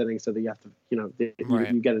 7th inning. So that you have to, you know,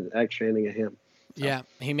 you get an extra inning of him. So. Yeah,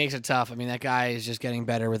 he makes it tough. I mean, that guy is just getting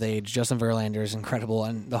better with age. Justin Verlander is incredible.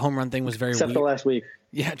 And the home run thing was very Except weird. for last week.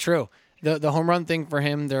 Yeah, true. The home run thing for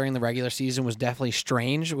him during the regular season was definitely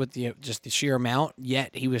strange with the sheer amount,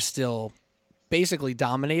 yet he was still basically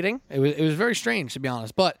dominating. It was very strange, to be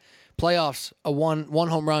honest. But playoffs, a one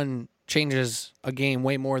home run changes a game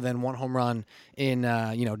way more than one home run in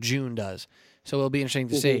June does. So it'll be interesting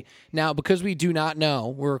to see. Now, because we do not know,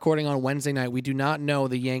 we're recording on Wednesday night, we do not know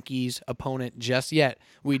the Yankees' opponent just yet.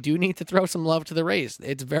 We do need to throw some love to the Rays.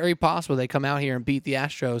 It's very possible they come out here and beat the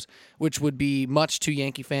Astros, which would be much to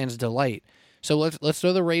Yankee fans' delight. So let's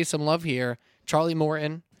throw the Rays some love here. Charlie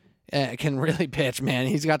Morton can really pitch, man.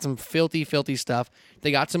 He's got some filthy stuff.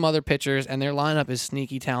 They got some other pitchers, and their lineup is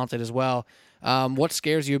sneaky talented as well. What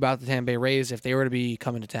scares you about the Tampa Bay Rays if they were to be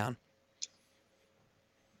coming to town?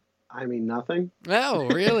 I mean, nothing. Oh,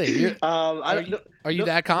 really? Are you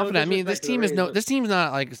that confident? No I mean, this team this team's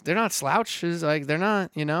not like, they're not slouches. Like, they're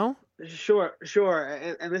not, Sure.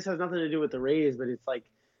 And this has nothing to do with the Rays, but it's like,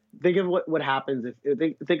 think of what happens if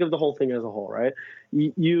think of the whole thing as a whole, right?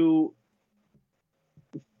 You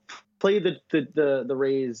played the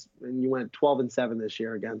Rays and you went 12-7 this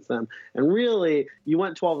year against them, and really you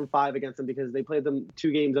went 12-5 against them because they played them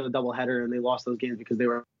 2 games on a doubleheader and they lost those games because they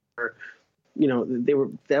were.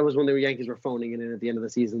 That was when the Yankees were phoning it in at the end of the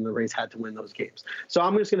season. The Rays had to win those games. So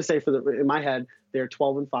I'm just going to say in my head, they're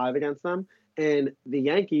 12-5 against them, and the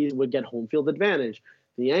Yankees would get home field advantage.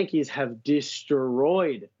 The Yankees have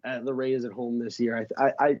destroyed the Rays at home this year.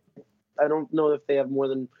 I don't know if they have more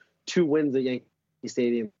than 2 wins at Yankee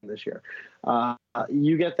Stadium this year.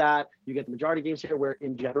 You get that. You get the majority of games here where,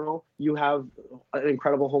 in general, you have an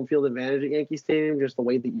incredible home field advantage at Yankee Stadium. Just the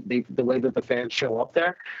way that the fans show up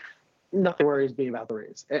there. Nothing worries me about the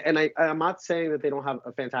Rays, and I'm not saying that they don't have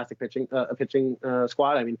a fantastic pitching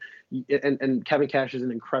squad. I mean, and Kevin Cash is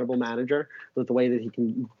an incredible manager with the way that he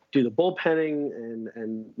can do the bullpenning,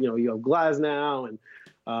 and you have Glasnow and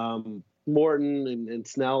Morton and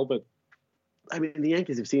Snell. But I mean, the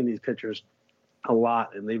Yankees have seen these pitchers a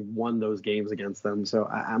lot, and they've won those games against them. So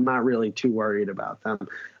I'm not really too worried about them.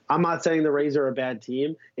 I'm not saying the Rays are a bad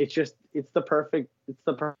team. It's the perfect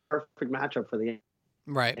matchup for the Yankees.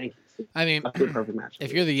 Right. I mean, perfect match.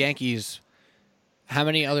 If you're the Yankees, how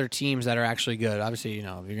many other teams that are actually good? Obviously,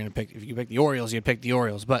 if you pick the Orioles, you pick the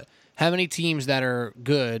Orioles. But how many teams that are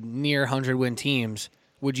good, near 100-win teams,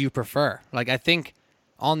 would you prefer? Like, I think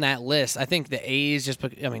on that list, I think the A's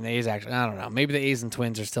the A's actually, I don't know. Maybe the A's and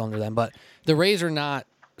Twins are still under them. But the Rays are not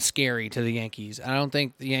scary to the Yankees. I don't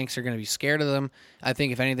think the Yanks are going to be scared of them. I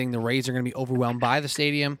think, if anything, the Rays are going to be overwhelmed by the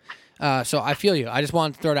stadium. So I feel you. I just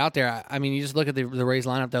wanted to throw it out there. I mean, you just look at the Rays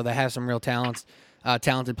lineup, though. They have some real talented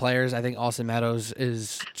players. I think Austin Meadows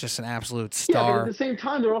is just an absolute star. Yeah, but at the same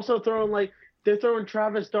time, they're also throwing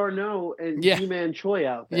Travis d'Arnaud and Ji-Man Choi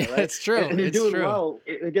out there. Yeah, right? it's true. And they're doing true. well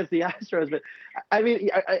against the Astros. But I mean,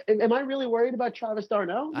 am I really worried about Travis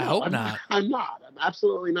d'Arnaud? No, I hope not. I'm not. I'm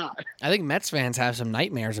absolutely not. I think Mets fans have some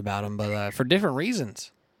nightmares about him, but for different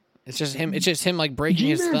reasons. It's just him like breaking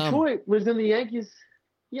his thumb. Ji-Man Choi was in the Yankees.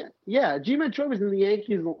 Yeah. Ji-Man Choi was in the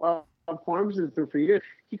Yankees farm system for years.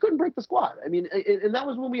 He couldn't break the squad. I mean, and that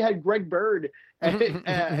was when we had Greg Bird in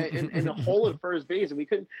a hole at first base, and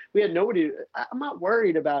we had nobody. I'm not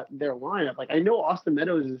worried about their lineup. Like, I know Austin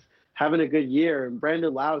Meadows is having a good year, and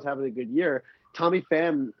Brandon Lau is having a good year. Tommy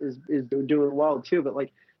Pham is doing well too, but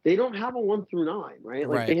like, they don't have a 1 through 9, right?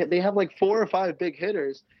 Like they have like 4 or 5 big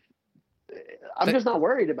hitters. I'm just not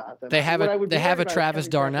worried about them. They have a Travis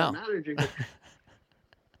d'Arnaud.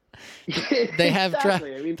 They have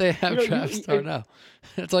Travis d'Arnaud.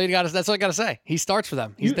 That's all you got to say. He starts for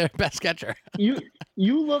them. He's their best catcher. If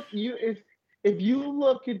you look through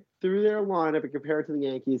their lineup and compare it to the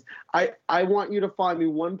Yankees, I want you to find me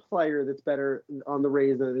one player that's better on the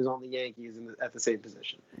Rays than it is on the Yankees at the same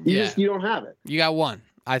position. You don't have it. You got one.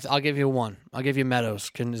 I'll give you one. I'll give you Meadows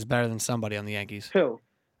is better than somebody on the Yankees. Who?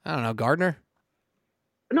 I don't know. Gardner?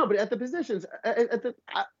 No, but at the positions, I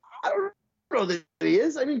don't know that he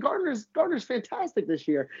is. I mean, Gardner's fantastic this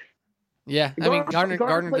year. Yeah, I mean, Gardner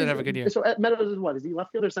did have a good year. So Meadows is what? Is he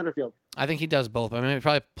left field or center field? I think he does both. I mean, he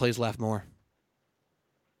probably plays left more.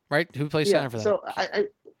 Right? Who plays center for them? So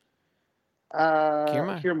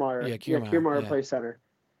Kiermaier? Yeah, Kiermaier plays center.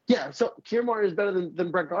 Yeah, so Kiermaier is better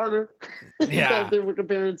than Brett Gardner. Yeah. If we're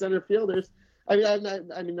comparing center fielders.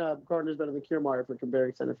 Gardner's better than Kiermaier for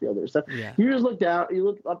comparing center fielders. So You just you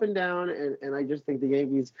look up and down, and I just think the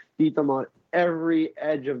Yankees beat them on every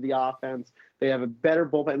edge of the offense. They have a better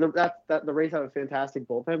bullpen. The Rays have a fantastic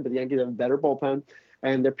bullpen, but the Yankees have a better bullpen,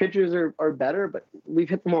 and their pitchers are better, but we've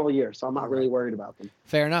hit them all year, so I'm not really worried about them.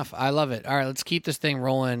 Fair enough. I love it. All right, let's keep this thing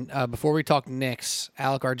rolling. Before we talk Knicks,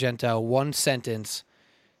 Alec Argento, one sentence.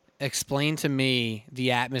 Explain to me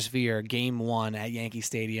the atmosphere, Game 1 at Yankee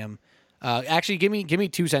Stadium. Actually, give me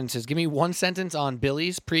 2 sentences. Give me 1 sentence on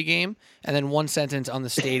Billy's pregame, and then 1 sentence on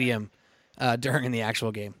the stadium during the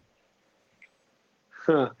actual game.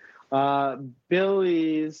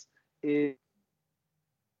 Billy's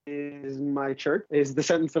is my church is the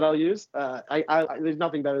sentence that I'll use. There's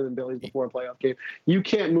nothing better than Billy's before a playoff game. You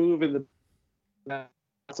can't move in the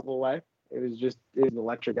possible way. It was an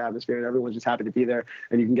electric atmosphere, and everyone's just happy to be there.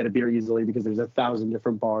 And you can get a beer easily because there's 1,000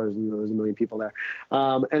 different bars, and there's 1 million people there.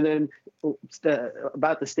 And then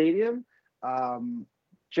about the stadium,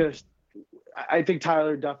 just, I think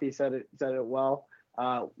Tyler Duffy said it well.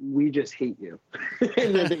 We just hate you.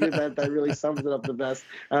 And I think that really sums it up the best.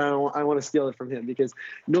 I want to steal it from him, because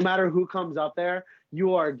no matter who comes up there,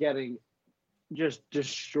 you are getting just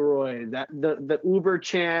destroyed. That the Uber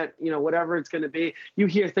chant, whatever it's going to be. You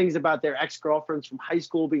hear things about their ex-girlfriends from high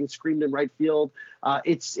school being screamed in right field.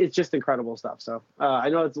 It's just incredible stuff. So I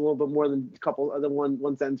know it's a little bit more than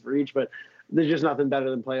one sentence for each, but there's just nothing better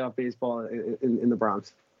than playoff baseball in the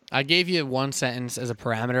Bronx. I gave you one sentence as a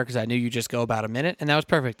parameter because I knew you just go about a minute, and that was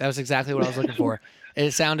perfect. That was exactly what I was looking for.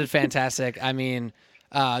 It sounded fantastic. I mean,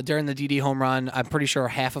 during the Didi home run, I'm pretty sure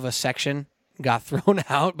half of a section got thrown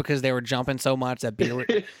out because they were jumping so much that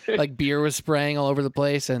beer was spraying all over the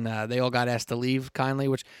place, and they all got asked to leave kindly,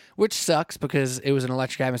 which sucks because it was an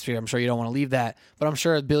electric atmosphere. I'm sure you don't want to leave that, but I'm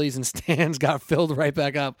sure Billy's and stands got filled right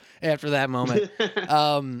back up after that moment.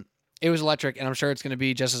 It was electric, and I'm sure it's going to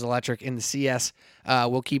be just as electric in the CS.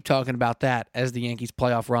 We'll keep talking about that as the Yankees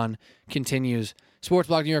playoff run continues. Sports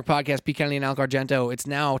Blog New York podcast, Pete Kennedy and Alec Argento. It's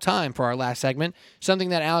now time for our last segment, something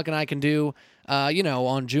that Alec and I can do,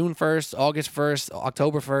 on June 1st, August 1st,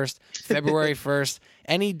 October 1st, February 1st,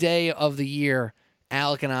 any day of the year.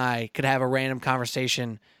 Alec and I could have a random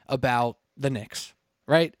conversation about the Knicks,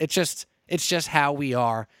 right? It's just how we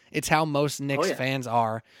are. It's how most Knicks fans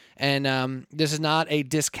are. And this is not a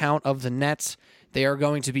discount of the Nets. They are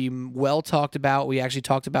going to be well talked about. We actually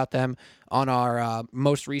talked about them on our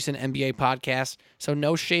most recent NBA podcast. So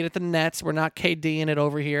no shade at the Nets. We're not KDing it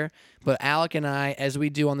over here. But Alec and I, as we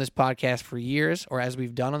do on this podcast for years, or as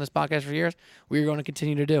we've done on this podcast for years, we're going to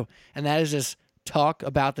continue to do. And that is just talk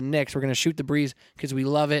about the Knicks. We're going to shoot the breeze because we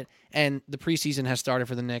love it. And the preseason has started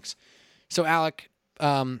for the Knicks. So Alec,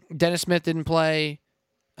 Dennis Smith didn't play.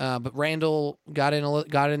 But Randall got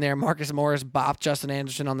in there. Marcus Morris bopped Justin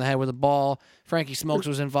Anderson on the head with a ball. Frankie Smokes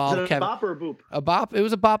was involved. Is it a bop or a boop? A bop. It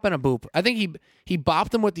was a bop and a boop. I think he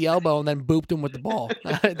bopped him with the elbow and then booped him with the ball.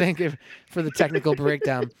 I think for the technical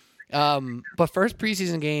breakdown. But first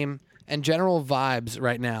preseason game and general vibes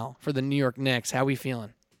right now for the New York Knicks. How we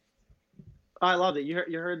feeling? I love it. You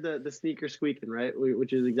heard the sneaker squeaking, right?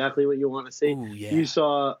 Which is exactly what you want to see. Ooh, yeah. You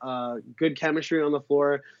saw good chemistry on the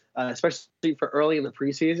floor. Especially for early in the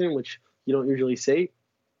preseason, which you don't usually see.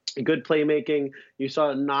 Good playmaking. You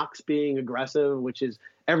saw Knox being aggressive, which is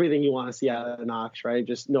everything you want to see out of Knox, right?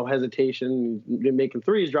 Just no hesitation, making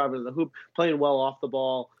threes, driving to the hoop, playing well off the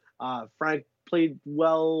ball. Frank played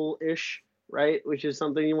well-ish, right? Which is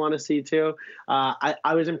something you want to see too. I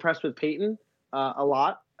was impressed with Peyton a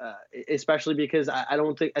lot. Especially because I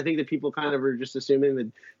think that people kind of are just assuming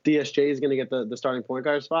that DSJ is going to get the starting point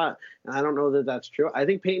guard spot. And I don't know that that's true. I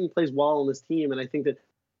think Peyton plays well on this team. And I think that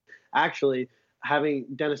actually having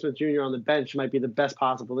Dennis Smith Jr. on the bench might be the best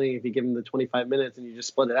possible thing if you give him the 25 minutes and you just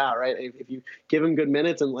split it out, right? If you give him good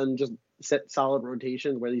minutes and just set solid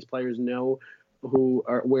rotations where these players know who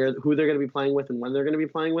they're going to be playing with and when they're going to be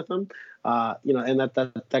playing with them, and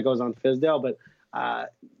that goes on Fizdale. But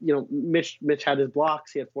Mitch had his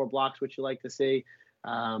blocks. He had 4 blocks, which you like to see.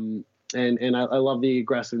 And I love the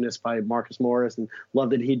aggressiveness by Marcus Morris, and love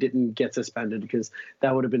that he didn't get suspended, because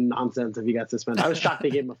that would have been nonsense if he got suspended. I was shocked they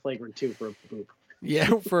gave him a flagrant 2 for a boop.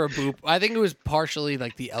 Yeah, for a boop. I think it was partially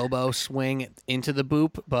like the elbow swing into the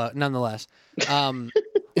boop, but nonetheless.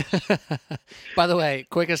 By the way,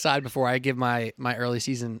 quick aside before I give my early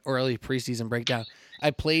preseason breakdown.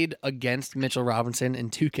 I played against Mitchell Robinson in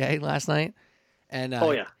 2K last night. And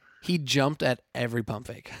he jumped at every pump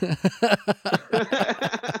fake.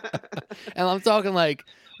 And I'm talking like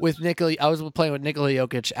with Nikola. I was playing with Nikola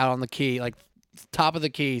Jokic out on the key, like top of the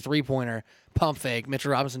key, 3-pointer, pump fake.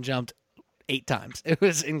 Mitchell Robinson jumped 8 times. It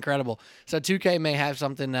was incredible. So 2K may have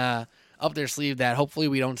something up their sleeve that hopefully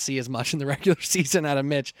we don't see as much in the regular season out of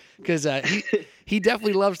Mitch, because he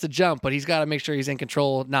definitely loves to jump, but he's got to make sure he's in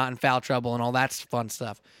control, not in foul trouble, and all that fun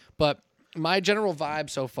stuff. But my general vibe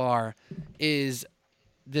so far is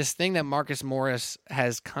this thing that Marcus Morris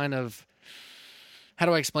has kind of, how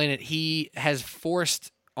do I explain it? He has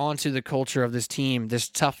forced onto the culture of this team, this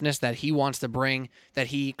toughness that he wants to bring, that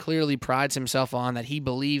he clearly prides himself on, that he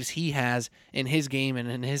believes he has in his game and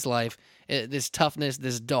in his life, this toughness,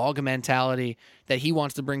 this dog mentality that he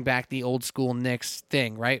wants to bring back, the old school Knicks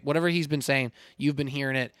thing, right? Whatever he's been saying, you've been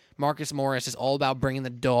hearing it. Marcus Morris is all about bringing the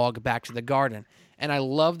dog back to the garden. And I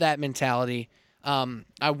love that mentality.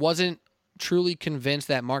 I wasn't truly convinced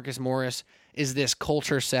that Marcus Morris is this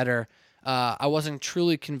culture setter. I wasn't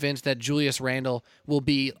truly convinced that Julius Randle will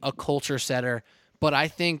be a culture setter. But I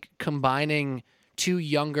think combining 2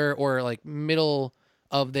 younger or like middle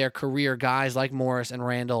of their career guys like Morris and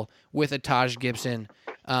Randle with a Taj Gibson,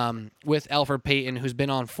 with Elfrid Payton, who's been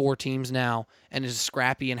on 4 teams now and is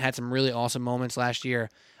scrappy and had some really awesome moments last year.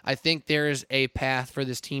 I think there is a path for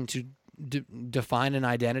this team to define an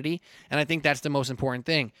identity, and I think that's the most important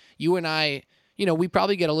thing. You and I, we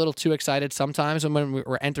probably get a little too excited sometimes when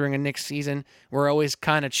we're entering a Knicks season. We're always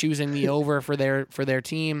kind of choosing the over for their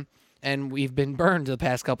team, and we've been burned the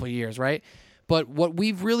past couple of years, right? But what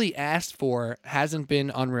we've really asked for hasn't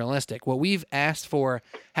been unrealistic. What we've asked for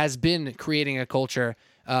has been creating a culture,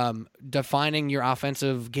 defining your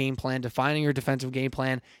offensive game plan, defining your defensive game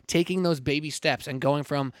plan, taking those baby steps and going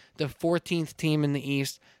from the 14th team in the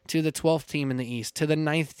East to the 12th team in the East to the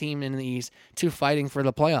 9th team in the East to fighting for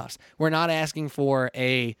the playoffs. We're not asking for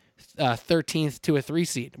a 13th to a 3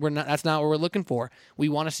 seed. That's not what we're looking for. We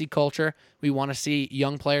want to see culture. We want to see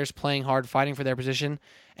young players playing hard, fighting for their position.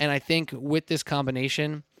 And I think with this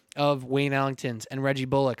combination of Wayne Ellington's and Reggie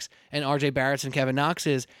Bullock's and RJ Barrett's and Kevin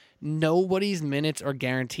Knox's, nobody's minutes are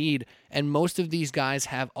guaranteed, and most of these guys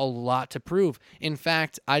have a lot to prove. In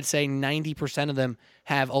fact, I'd say 90% of them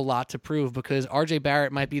have a lot to prove, because RJ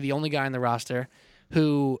Barrett might be the only guy on the roster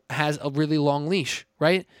who has a really long leash,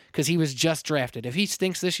 right? Because he was just drafted. If he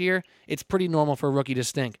stinks this year, it's pretty normal for a rookie to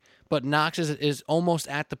stink. But Knox is almost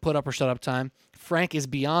at the put up or shut up time. Frank is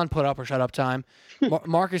beyond put up or shut up time.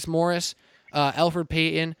 Marcus Morris, Elfrid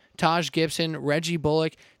Payton, Taj Gibson, Reggie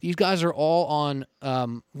Bullock. These guys are all on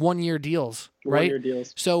 1-year deals, right? 1-year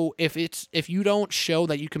deals. So if you don't show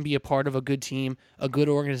that you can be a part of a good team, a good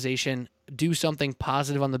organization, do something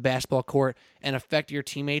positive on the basketball court, and affect your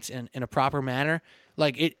teammates in a proper manner,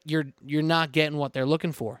 you're not getting what they're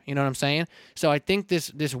looking for. You know what I'm saying? So I think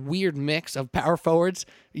this weird mix of power forwards,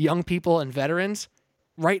 young people, and veterans.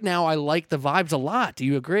 Right now, I like the vibes a lot. Do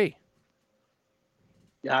you agree?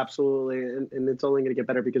 Yeah, absolutely, and it's only going to get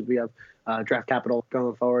better because we have draft capital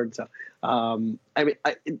going forward. So,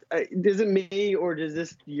 does it me, or does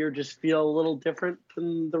this year just feel a little different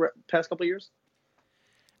than the past couple of years?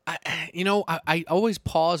 I always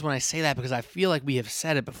pause when I say that, because I feel like we have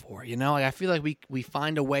said it before. I feel like we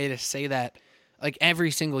find a way to say that like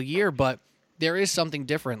every single year, but there is something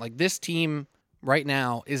different. Like, this team right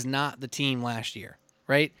now is not the team last year,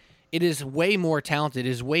 right? It is way more talented. It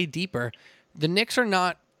is way deeper. The Knicks are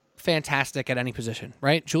not fantastic at any position,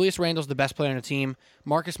 right? Julius Randle's the best player on the team.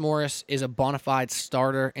 Marcus Morris is a bona fide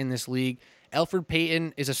starter in this league. Elfrid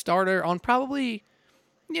Payton is a starter on probably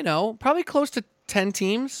close to 10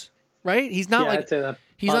 teams, right? He's not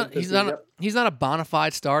he's not a bona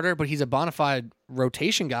fide starter, but he's a bona fide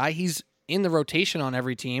rotation guy. He's in the rotation on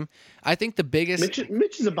every team. I think the biggest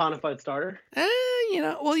Mitch is a bona fide starter.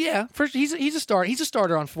 First, he's a starter. He's a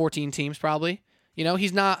starter on 14 teams probably.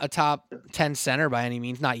 He's not a top 10 center by any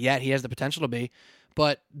means, not yet. He has the potential to be,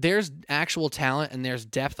 but there's actual talent and there's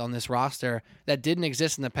depth on this roster that didn't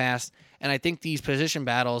exist in the past. And I think these position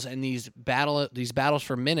battles and these battles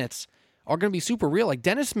for minutes are going to be super real. Like,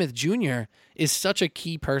 Dennis Smith Jr. is such a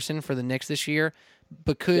key person for the Knicks this year,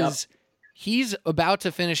 because he's about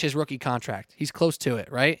to finish his rookie contract. He's close to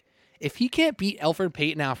it, right? If he can't beat Elfrid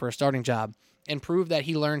Payton now for a starting job and prove that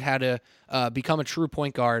he learned how to become a true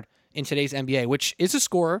point guard in today's NBA, which is a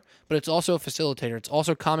scorer, but it's also a facilitator. It's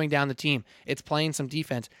also calming down the team. It's playing some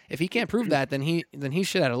defense. If he can't prove that, then he's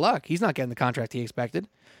shit out of luck. He's not getting the contract he expected.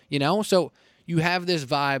 So you have this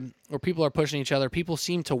vibe where people are pushing each other. People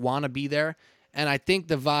seem to want to be there, and I think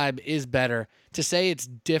the vibe is better. To say it's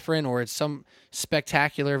different or it's some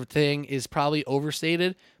spectacular thing is probably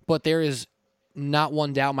overstated, but there is not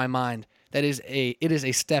one doubt in my mind that it is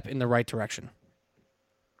a step in the right direction.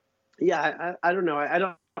 Yeah, I don't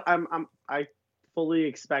know. I fully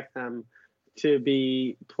expect them to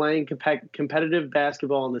be playing competitive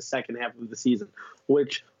basketball in the second half of the season,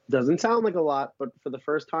 which doesn't sound like a lot, but for the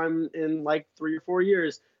first time in like 3 or 4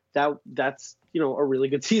 years, that's a really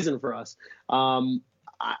good season for us.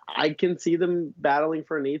 I can see them battling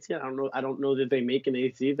for an 8 seed. I don't know that they make an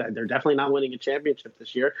 8 seed. They're definitely not winning a championship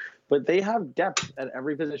this year, but they have depth at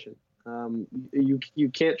every position. You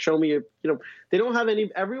can't show me they don't have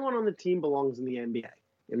any. Everyone on the team belongs in the NBA,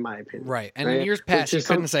 in my opinion. Right, and in years past, you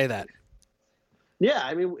couldn't say that. Yeah,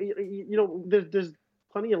 I mean, there's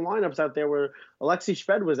plenty of lineups out there where Alexei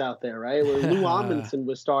Shved was out there, right? Where Lou Amundsen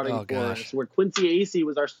was starting for us, where Quincy Acey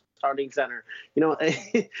was our starting center.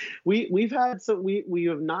 We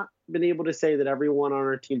have not been able to say that everyone on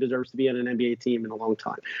our team deserves to be on an NBA team in a long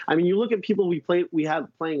time. I mean, you look at people we had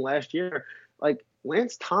playing last year, like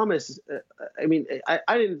Lance Thomas, I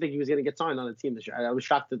didn't think he was going to get signed on a team this year. I was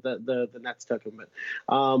shocked that the Nets took him. But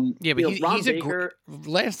Yeah, but Ron Baker,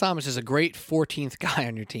 Lance Thomas is a great 14th guy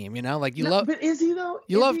on your team. You know, like you love. But is he though?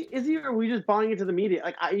 Is he? Or are we just buying into the media?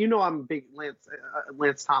 Like I'm a big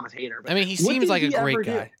Lance Thomas hater. But I mean, he seems like a great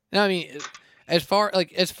guy. No, I mean, as far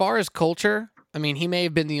as culture. I mean, he may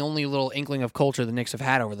have been the only little inkling of culture the Knicks have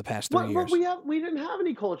had over the past 3 years. But we didn't have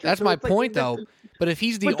any culture. That's my point, though. But if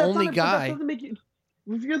he's the only guy, that doesn't make you.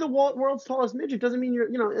 If you're the world's tallest midget, doesn't mean you're.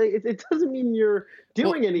 It doesn't mean you're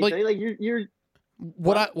doing anything. Like you're.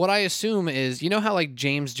 What I assume is, you know how like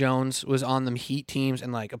James Jones was on the Heat teams,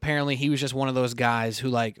 and like apparently he was just one of those guys who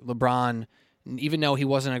like LeBron, even though he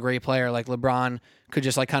wasn't a great player, like LeBron could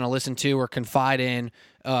just like kind of listen to or confide in.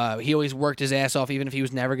 He always worked his ass off, even if he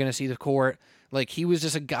was never going to see the court. Like he was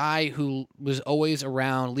just a guy who was always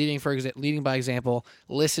around, leading by example,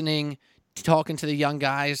 listening, talking to the young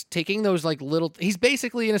guys, taking those like little. He's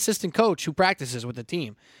basically an assistant coach who practices with the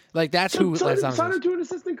team. Like that's who. Sign him to an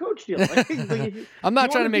assistant coach deal. I'm not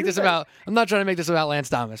trying to make this about. I'm not trying to make this about Lance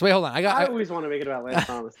Thomas. Wait, hold on. I always want to make it about Lance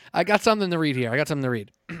Thomas. I got something to read here.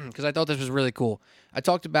 Because I thought this was really cool. I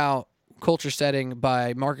talked about culture setting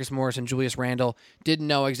by Marcus Morris and Julius Randle. Didn't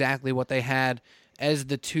know exactly what they had as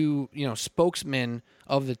the two, spokesmen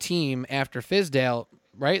of the team after Fizdale,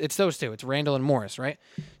 right? It's those two. It's Randle and Morris, right?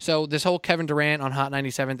 So this whole Kevin Durant on Hot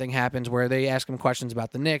 97 thing happens where they ask him questions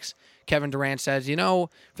about the Knicks. Kevin Durant says,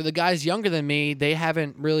 for the guys younger than me, they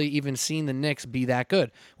haven't really even seen the Knicks be that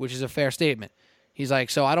good, which is a fair statement. He's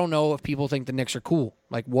like, so I don't know if people think the Knicks are cool.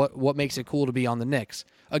 Like, what makes it cool to be on the Knicks?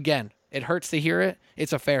 Again, it hurts to hear it.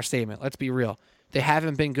 It's a fair statement. Let's be real. They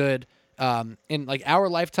haven't been good in like our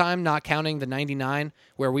lifetime, not counting the 99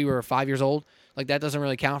 where we were 5 years old. Like that doesn't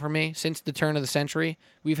really count for me. Since the turn of the century,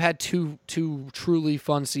 we've had two truly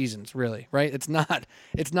fun seasons, really, right? It's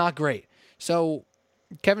not great. So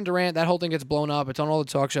Kevin Durant, that whole thing gets blown up. It's on all the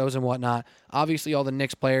talk shows and whatnot. Obviously, all the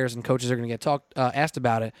Knicks players and coaches are going to get asked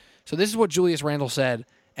about it. So this is what Julius Randle said,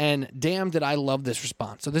 and damn did I love this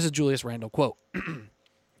response. So this is Julius Randle, quote,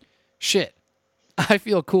 "Shit, I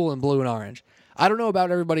feel cool in blue and orange. I don't know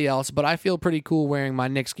about everybody else, but I feel pretty cool wearing my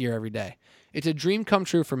Knicks gear every day. It's a dream come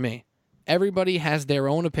true for me. Everybody has their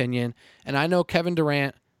own opinion, and I know Kevin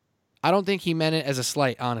Durant, I don't think he meant it as a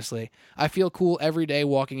slight, honestly. I feel cool every day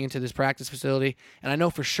walking into this practice facility, and I know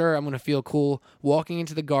for sure I'm going to feel cool walking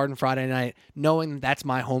into the Garden Friday night knowing that's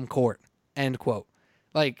my home court." End quote.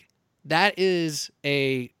 Like, that is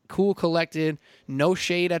a cool, collected, no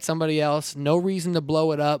shade at somebody else, no reason to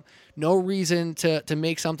blow it up, no reason to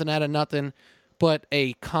make something out of nothing, but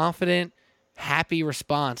a confident, happy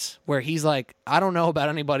response where he's like, I don't know about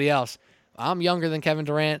anybody else. I'm younger than Kevin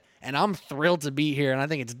Durant, and I'm thrilled to be here, and I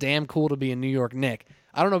think it's damn cool to be a New York Knick.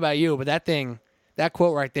 I don't know about you, but that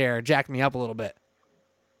quote right there jacked me up a little bit.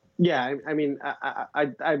 Yeah, I mean,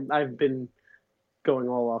 I've been going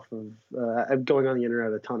all off of I'm going on the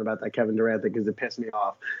internet a ton about that Kevin Durant thing because it pissed me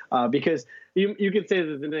off. Because you could say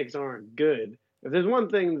that the Knicks aren't good. If there's one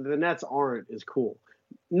thing the Nets aren't, is cool.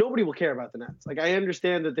 Nobody will care about the Nets. Like, I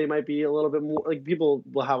understand that they might be a little bit more, like, people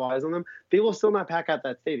will have eyes on them. They will still not pack out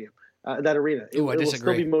that stadium, that arena. Ooh, I disagree. It will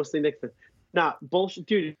still be mostly Knicks. Nah, bullshit.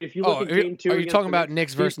 Dude, if you look at game two. Are you talking about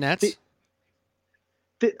Knicks versus Nets?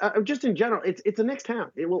 Just in general, it's a Knicks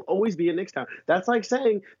town. It will always be a Knicks town. That's like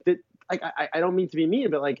saying that. Like, I don't mean to be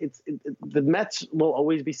mean, but like the Mets will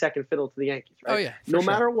always be second fiddle to the Yankees, right? Oh yeah, no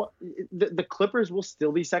matter what, the Clippers will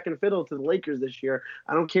still be second fiddle to the Lakers this year.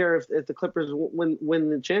 I don't care if the Clippers win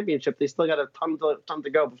the championship; they still got a ton to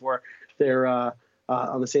go before they're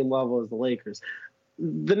on the same level as the Lakers.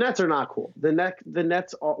 The Nets are not cool. The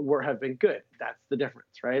Nets have been good. That's the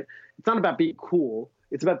difference, right? It's not about being cool.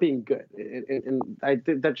 It's about being good, and I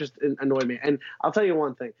think that just annoyed me. And I'll tell you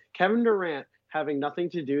one thing: Kevin Durant, having nothing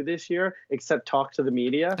to do this year except talk to the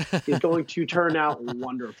media, is going to turn out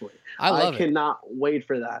wonderfully. I cannot wait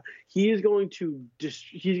for that. He is going to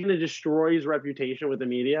destroy his reputation with the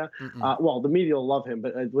media. Well, the media will love him,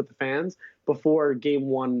 but with the fans before game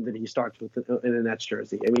one that he starts with in a Nets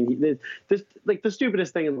jersey. I mean, this like the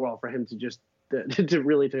stupidest thing in the world for him to just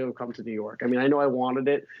to come to New York. I mean, I know I wanted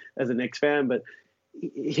it as a Knicks fan, but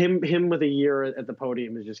him with a year at the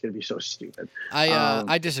podium is just going to be so stupid.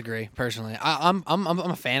 I disagree personally. I'm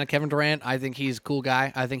a fan of Kevin Durant. I think he's a cool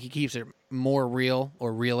guy. I think he keeps it more real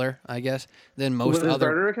or realer, I guess, than most with his other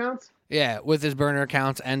burner accounts. Yeah, with his burner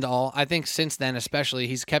accounts and all. I think since then, especially,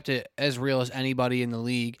 he's kept it as real as anybody in the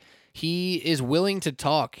league. He is willing to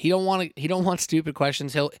talk. He don't want stupid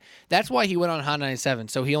questions. That's why he went on Hot 97.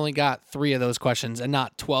 So he only got 3 of those questions and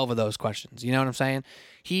not 12 of those questions. You know what I'm saying?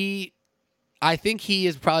 I think he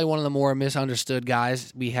is probably one of the more misunderstood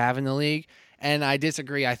guys we have in the league, And I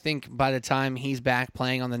disagree. I think by the time he's back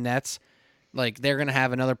playing on the Nets, like they're going to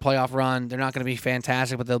have another playoff run. They're not going to be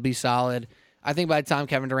fantastic, but they'll be solid. I think by the time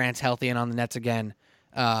Kevin Durant's healthy and on the Nets again,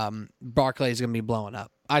 Barclays is going to be blowing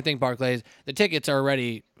up. I think Barclays, the tickets are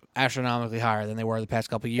already astronomically higher than they were the past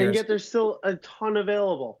couple of years. And yet there's still a ton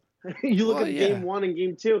available. You look at game 1 and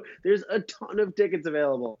game 2, there's a ton of tickets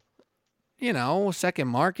available. You know, second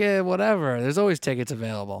market, whatever. There's always tickets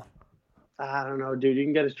available. I don't know, dude. You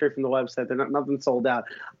can get it straight from the website. Nothing's sold out.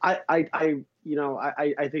 I think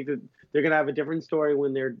that they're gonna have a different story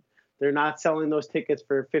when they're not selling those tickets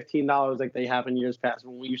for $15 like they have in years past.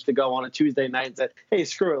 When we used to go on a Tuesday night and say, "Hey,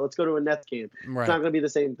 screw it, let's go to a Nets game." Right. It's not gonna be the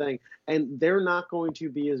same thing, and they're not going to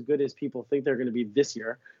be as good as people think they're going to be this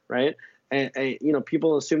year, right? And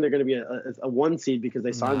people assume they're going to be a 1 seed because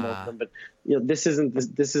they signed both of them, but this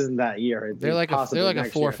isn't that year. They're like a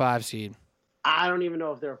 4 or 5 seed. I don't even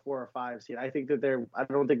know if they're a 4 or 5 seed. I don't think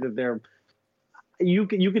that they're. You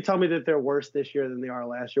could tell me that they're worse this year than they are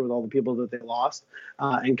last year with all the people that they lost,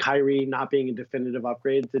 and Kyrie not being a definitive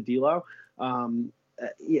upgrade to D'Lo.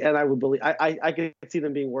 And I would believe I could see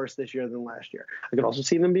them being worse this year than last year. I could also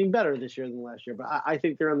see them being better this year than last year. But I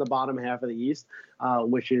think they're in the bottom half of the East,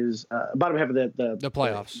 which is bottom half of the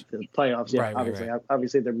playoffs. The playoffs, yeah. Right,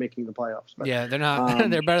 obviously they're making the playoffs. But, yeah, they're not.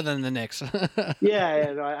 They're better than the Knicks.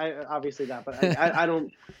 I obviously that, but I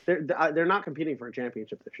don't. They're not competing for a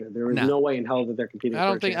championship this year. There is no way in hell that they're competing. I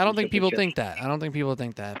don't think people think that. I don't think people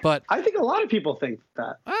think that. But I think a lot of people think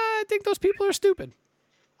that. I think those people are stupid.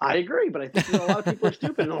 I agree, but I think a lot of people are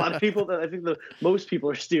stupid, and a lot of people I think most people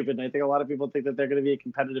are stupid. And I think a lot of people think that they're going to be a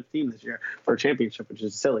competitive team this year for a championship, which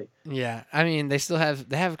is silly. Yeah, I mean they have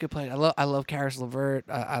a good play. I love Karis LeVert.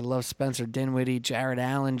 I love Spencer Dinwiddie, Jared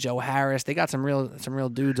Allen, Joe Harris. They got some real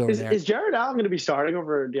dudes over there. Is Jared Allen going to be starting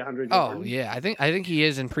over DeAndre Jordan? Oh yeah, I think he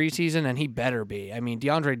is in preseason, and he better be. I mean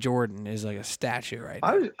DeAndre Jordan is like a statue right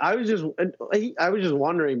now. I was just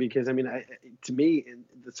wondering because to me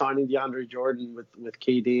the signing DeAndre Jordan with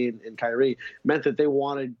KD and Kyrie meant that they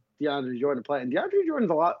wanted DeAndre Jordan to play. And DeAndre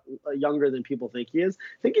Jordan's a lot younger than people think he is.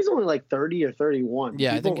 I think he's only like 30 or 31.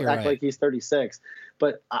 Yeah, people I think you're act right. like he's 36.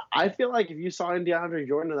 But I feel like if you sign DeAndre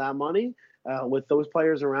Jordan to that money, with those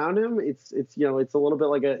players around him, it's it's a little bit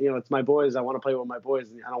like it's my boys. I want to play with my boys,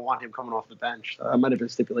 and I don't want him coming off the bench. That might have been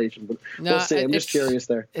stipulation, but we'll see. I'm just curious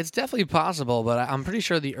there. It's definitely possible, but I'm pretty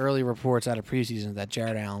sure the early reports out of preseason that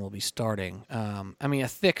Jared Allen will be starting. I mean, a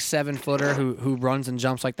thick 7-footer who runs and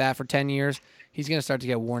jumps like that for 10 years, he's going to start to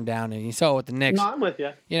get worn down. And you saw it with the Knicks. No, I'm with you.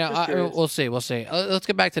 We'll see. Let's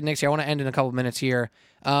get back to the Knicks here. I want to end in a couple minutes here.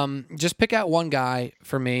 Just pick out one guy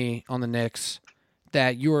for me on the Knicks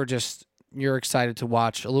that you're excited to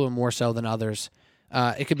watch a little more so than others.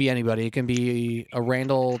 It could be anybody. It can be a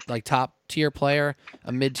Randall, like top tier player,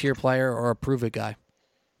 a mid tier player, or a prove it guy.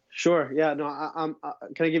 Sure. Yeah. No.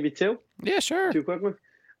 Can I give you 2? Yeah, sure. 2 quick ones.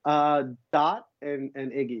 Dot and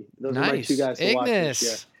Iggy. Those are my 2 guys to watch this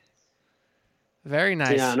year. Very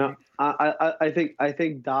nice. Yeah. No. I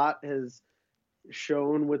think Dot has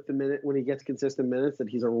shown with the minute when he gets consistent minutes that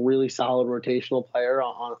he's a really solid rotational player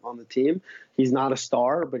on the team. He's not a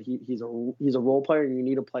star, but he's a role player, and you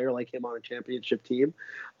need a player like him on a championship team.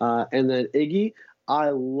 And then Iggy, I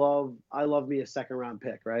love me a 2nd round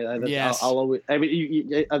pick, right? Yes. I'll always. I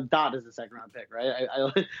mean, a Dot is a 2nd round pick, right?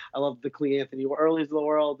 I love the Clee Anthony Earlys of the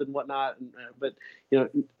world and whatnot, but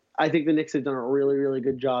I think the Knicks have done a really, really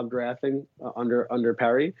good job drafting under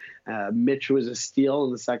Perry. Mitch was a steal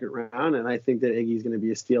in the 2nd round, and I think that Iggy's going to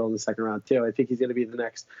be a steal in the 2nd round too. I think he's going to be the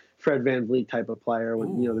next Fred VanVleet type of player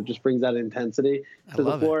that just brings that intensity to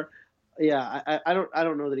the floor. Yeah, I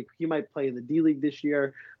don't know that he might play in the D League this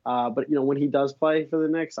year, but when he does play for the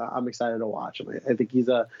Knicks, I'm excited to watch him. I think he's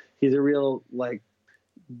a real like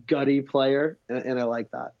gutty player, and I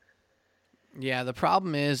like that. Yeah, the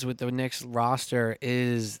problem is with the Knicks roster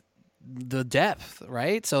is the depth,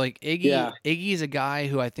 right? So like Iggy's a guy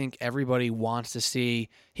who I think everybody wants to see.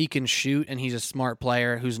 He can shoot, and he's a smart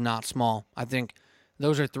player who's not small. I think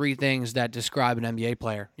those are 3 things that describe an NBA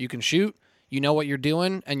player. You can shoot, you know what you're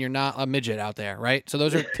doing, and you're not a midget out there, right? So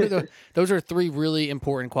those are those are 3 really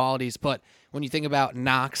important qualities. But when you think about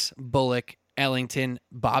Knox, Bullock, Ellington,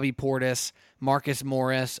 Bobby Portis, Marcus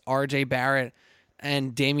Morris, RJ Barrett,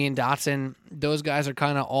 and Damian Dotson, those guys are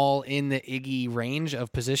kind of all in the Iggy range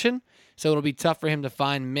of position. So it'll be tough for him to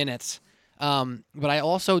find minutes. But I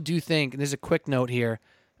also do think, and there's a quick note here,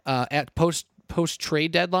 at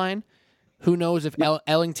post-trade deadline, who knows if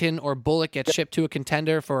Ellington or Bullock gets shipped to a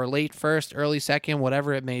contender for a late 1st, early 2nd,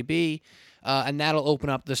 whatever it may be. And that'll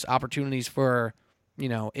open up this opportunities for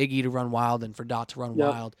Iggy to run wild and for Dot to run Yep.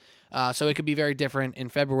 wild. So it could be very different in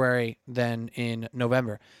February than in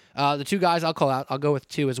November. The two guys I'll call out, I'll go with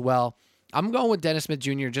two as well. I'm going with Dennis Smith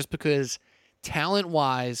Jr. just because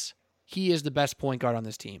talent-wise, he is the best point guard on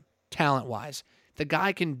this team. Talent-wise. The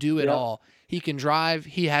guy can do it all. He can drive.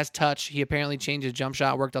 He has touch. He apparently changed his jump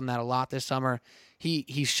shot, worked on that a lot this summer.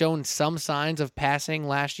 He's shown some signs of passing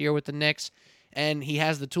last year with the Knicks, and he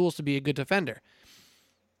has the tools to be a good defender.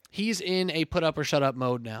 He's in a put up or shut up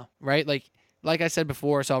mode now, right? Like I said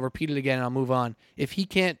before, so I'll repeat it again and I'll move on. If he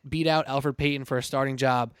can't beat out Elfrid Payton for a starting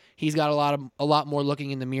job, he's got a lot more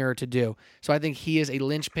looking in the mirror to do. So I think he is a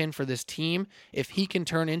linchpin for this team. If he can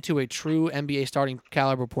turn into a true NBA starting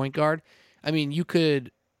caliber point guard, I mean, you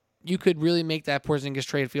could really make that Porzingis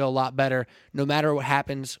trade feel a lot better, no matter what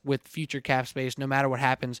happens with future cap space, no matter what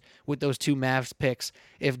happens with those two Mavs picks.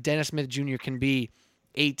 If Dennis Smith Jr. can be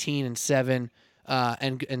 18-7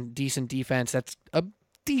 and decent defense, that's a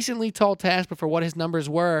decently tall task, but for what his numbers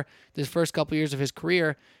were this first couple years of his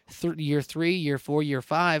career, year 3, year 4, year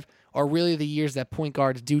 5, are really the years that point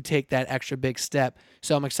guards do take that extra big step.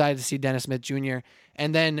 So I'm excited to see Dennis Smith Jr.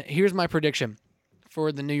 And then here's my prediction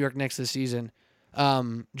for the New York Knicks this season.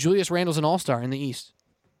 Julius Randle's an all-star in the East.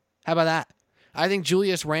 How about that? I think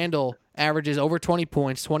Julius Randle averages over 20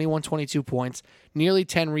 points, 21, 22 points, nearly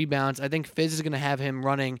 10 rebounds. I think Fizz is going to have him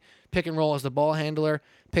running pick and roll as the ball handler,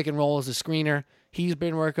 pick and roll as the screener. He's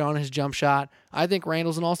been working on his jump shot. I think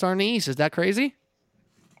Randle's an all-star in the East. Is that crazy?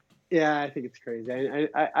 Yeah, I think it's crazy.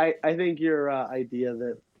 I think your idea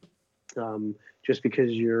that just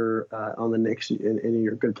because you're on the Knicks and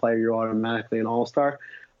you're a good player, you're automatically an all-star.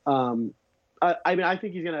 I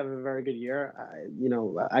think he's going to have a very good year.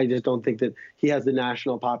 I just don't think that he has the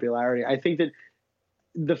national popularity. I think that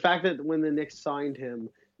the fact that when the Knicks signed him,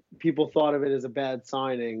 people thought of it as a bad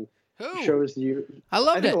signing shows you. I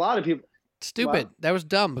loved it. I think a lot of people. Stupid. Wow. That was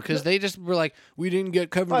dumb because they just were like, we didn't get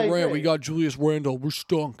Kevin Durant. We got Julius Randle. We're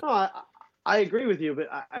stunk. No, I agree with you, but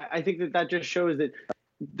I think that just shows that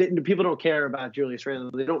people don't care about Julius Randle.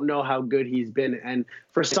 They don't know how good he's been. And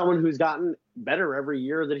for someone who's gotten better every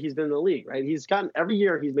year that he's been in the league, right? Every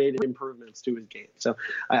year he's made improvements to his game. So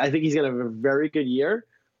I think he's going to have a very good year.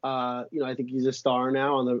 I think he's a star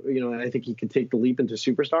now I think he could take the leap into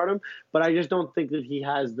superstardom, but I just don't think that he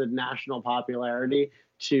has the national popularity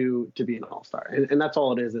to be an all-star. And that's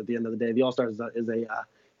all it is at the end of the day. The all-star is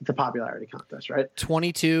it's a popularity contest, right?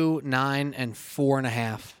 22, 9, and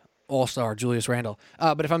 4.5. All-star Julius Randle.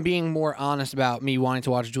 But if I'm being more honest about me wanting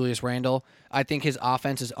to watch Julius Randle, I think his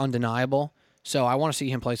offense is undeniable. So I want to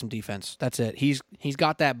see him play some defense. That's it. He's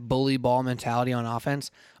got that bully ball mentality on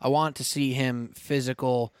offense. I want to see him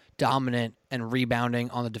physical, dominant, and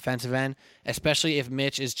rebounding on the defensive end, especially if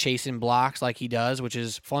Mitch is chasing blocks like he does, which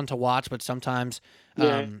is fun to watch, but sometimes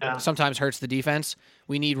hurts the defense.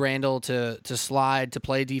 We need Randle to slide, to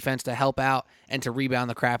play defense, to help out, and to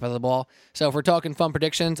rebound the crap out of the ball. So if we're talking fun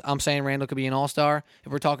predictions, I'm saying Randle could be an all-star.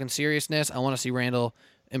 If we're talking seriousness, I want to see Randle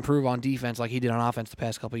improve on defense like he did on offense the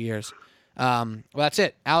past couple of years. Well, that's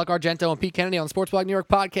it. Alec Argento and Pete Kennedy on the Sports Blog New York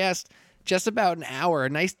podcast. Just about an hour. A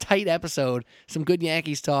nice, tight episode. Some good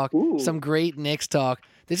Yankees talk. Ooh. Some great Knicks talk.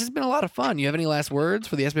 This has been a lot of fun. You have any last words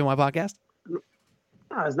for the SBNY podcast?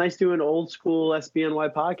 It's nice doing an old school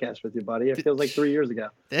SBNY podcast with you, buddy. It feels like 3 years ago.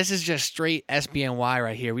 This is just straight SBNY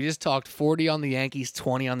right here. We just talked 40 on the Yankees,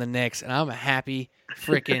 20 on the Knicks, and I'm a happy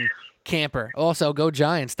freaking camper. Also, go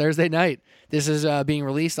Giants Thursday night. This is being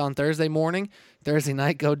released on Thursday morning. Thursday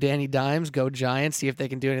night, go Danny Dimes, go Giants. See if they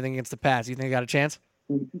can do anything against the Pats. You think they got a chance?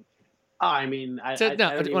 I mean, I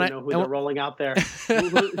don't even know who they're rolling out there.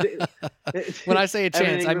 When I say a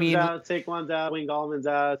chance, I mean Saquon's out, Wayne Gallman's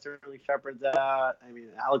out, certainly Shepard's out. I mean,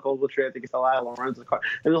 Alec Ogletree, I think, is still out. Lorenzo Carr.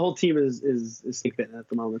 I mean, the whole team is sick at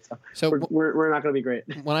the moment. So we're not going to be great.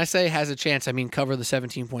 When I say has a chance, I mean cover the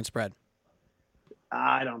 17-point spread.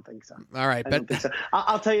 I don't think so. All right, don't think so.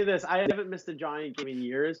 I'll tell you this: I haven't missed a Giant game in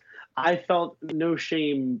years. I felt no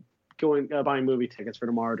shame buying movie tickets for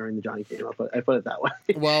tomorrow during the Giant game. I put it that way.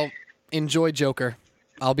 Well, enjoy Joker.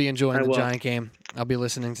 I'll be enjoying the Giant game. I'll be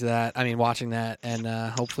listening to that. I mean, watching that, and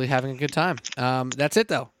hopefully having a good time. That's it,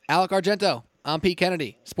 though. Alec Argento. I'm Pete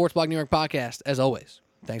Kennedy. Sports Blog New York podcast. As always,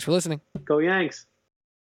 thanks for listening. Go Yanks.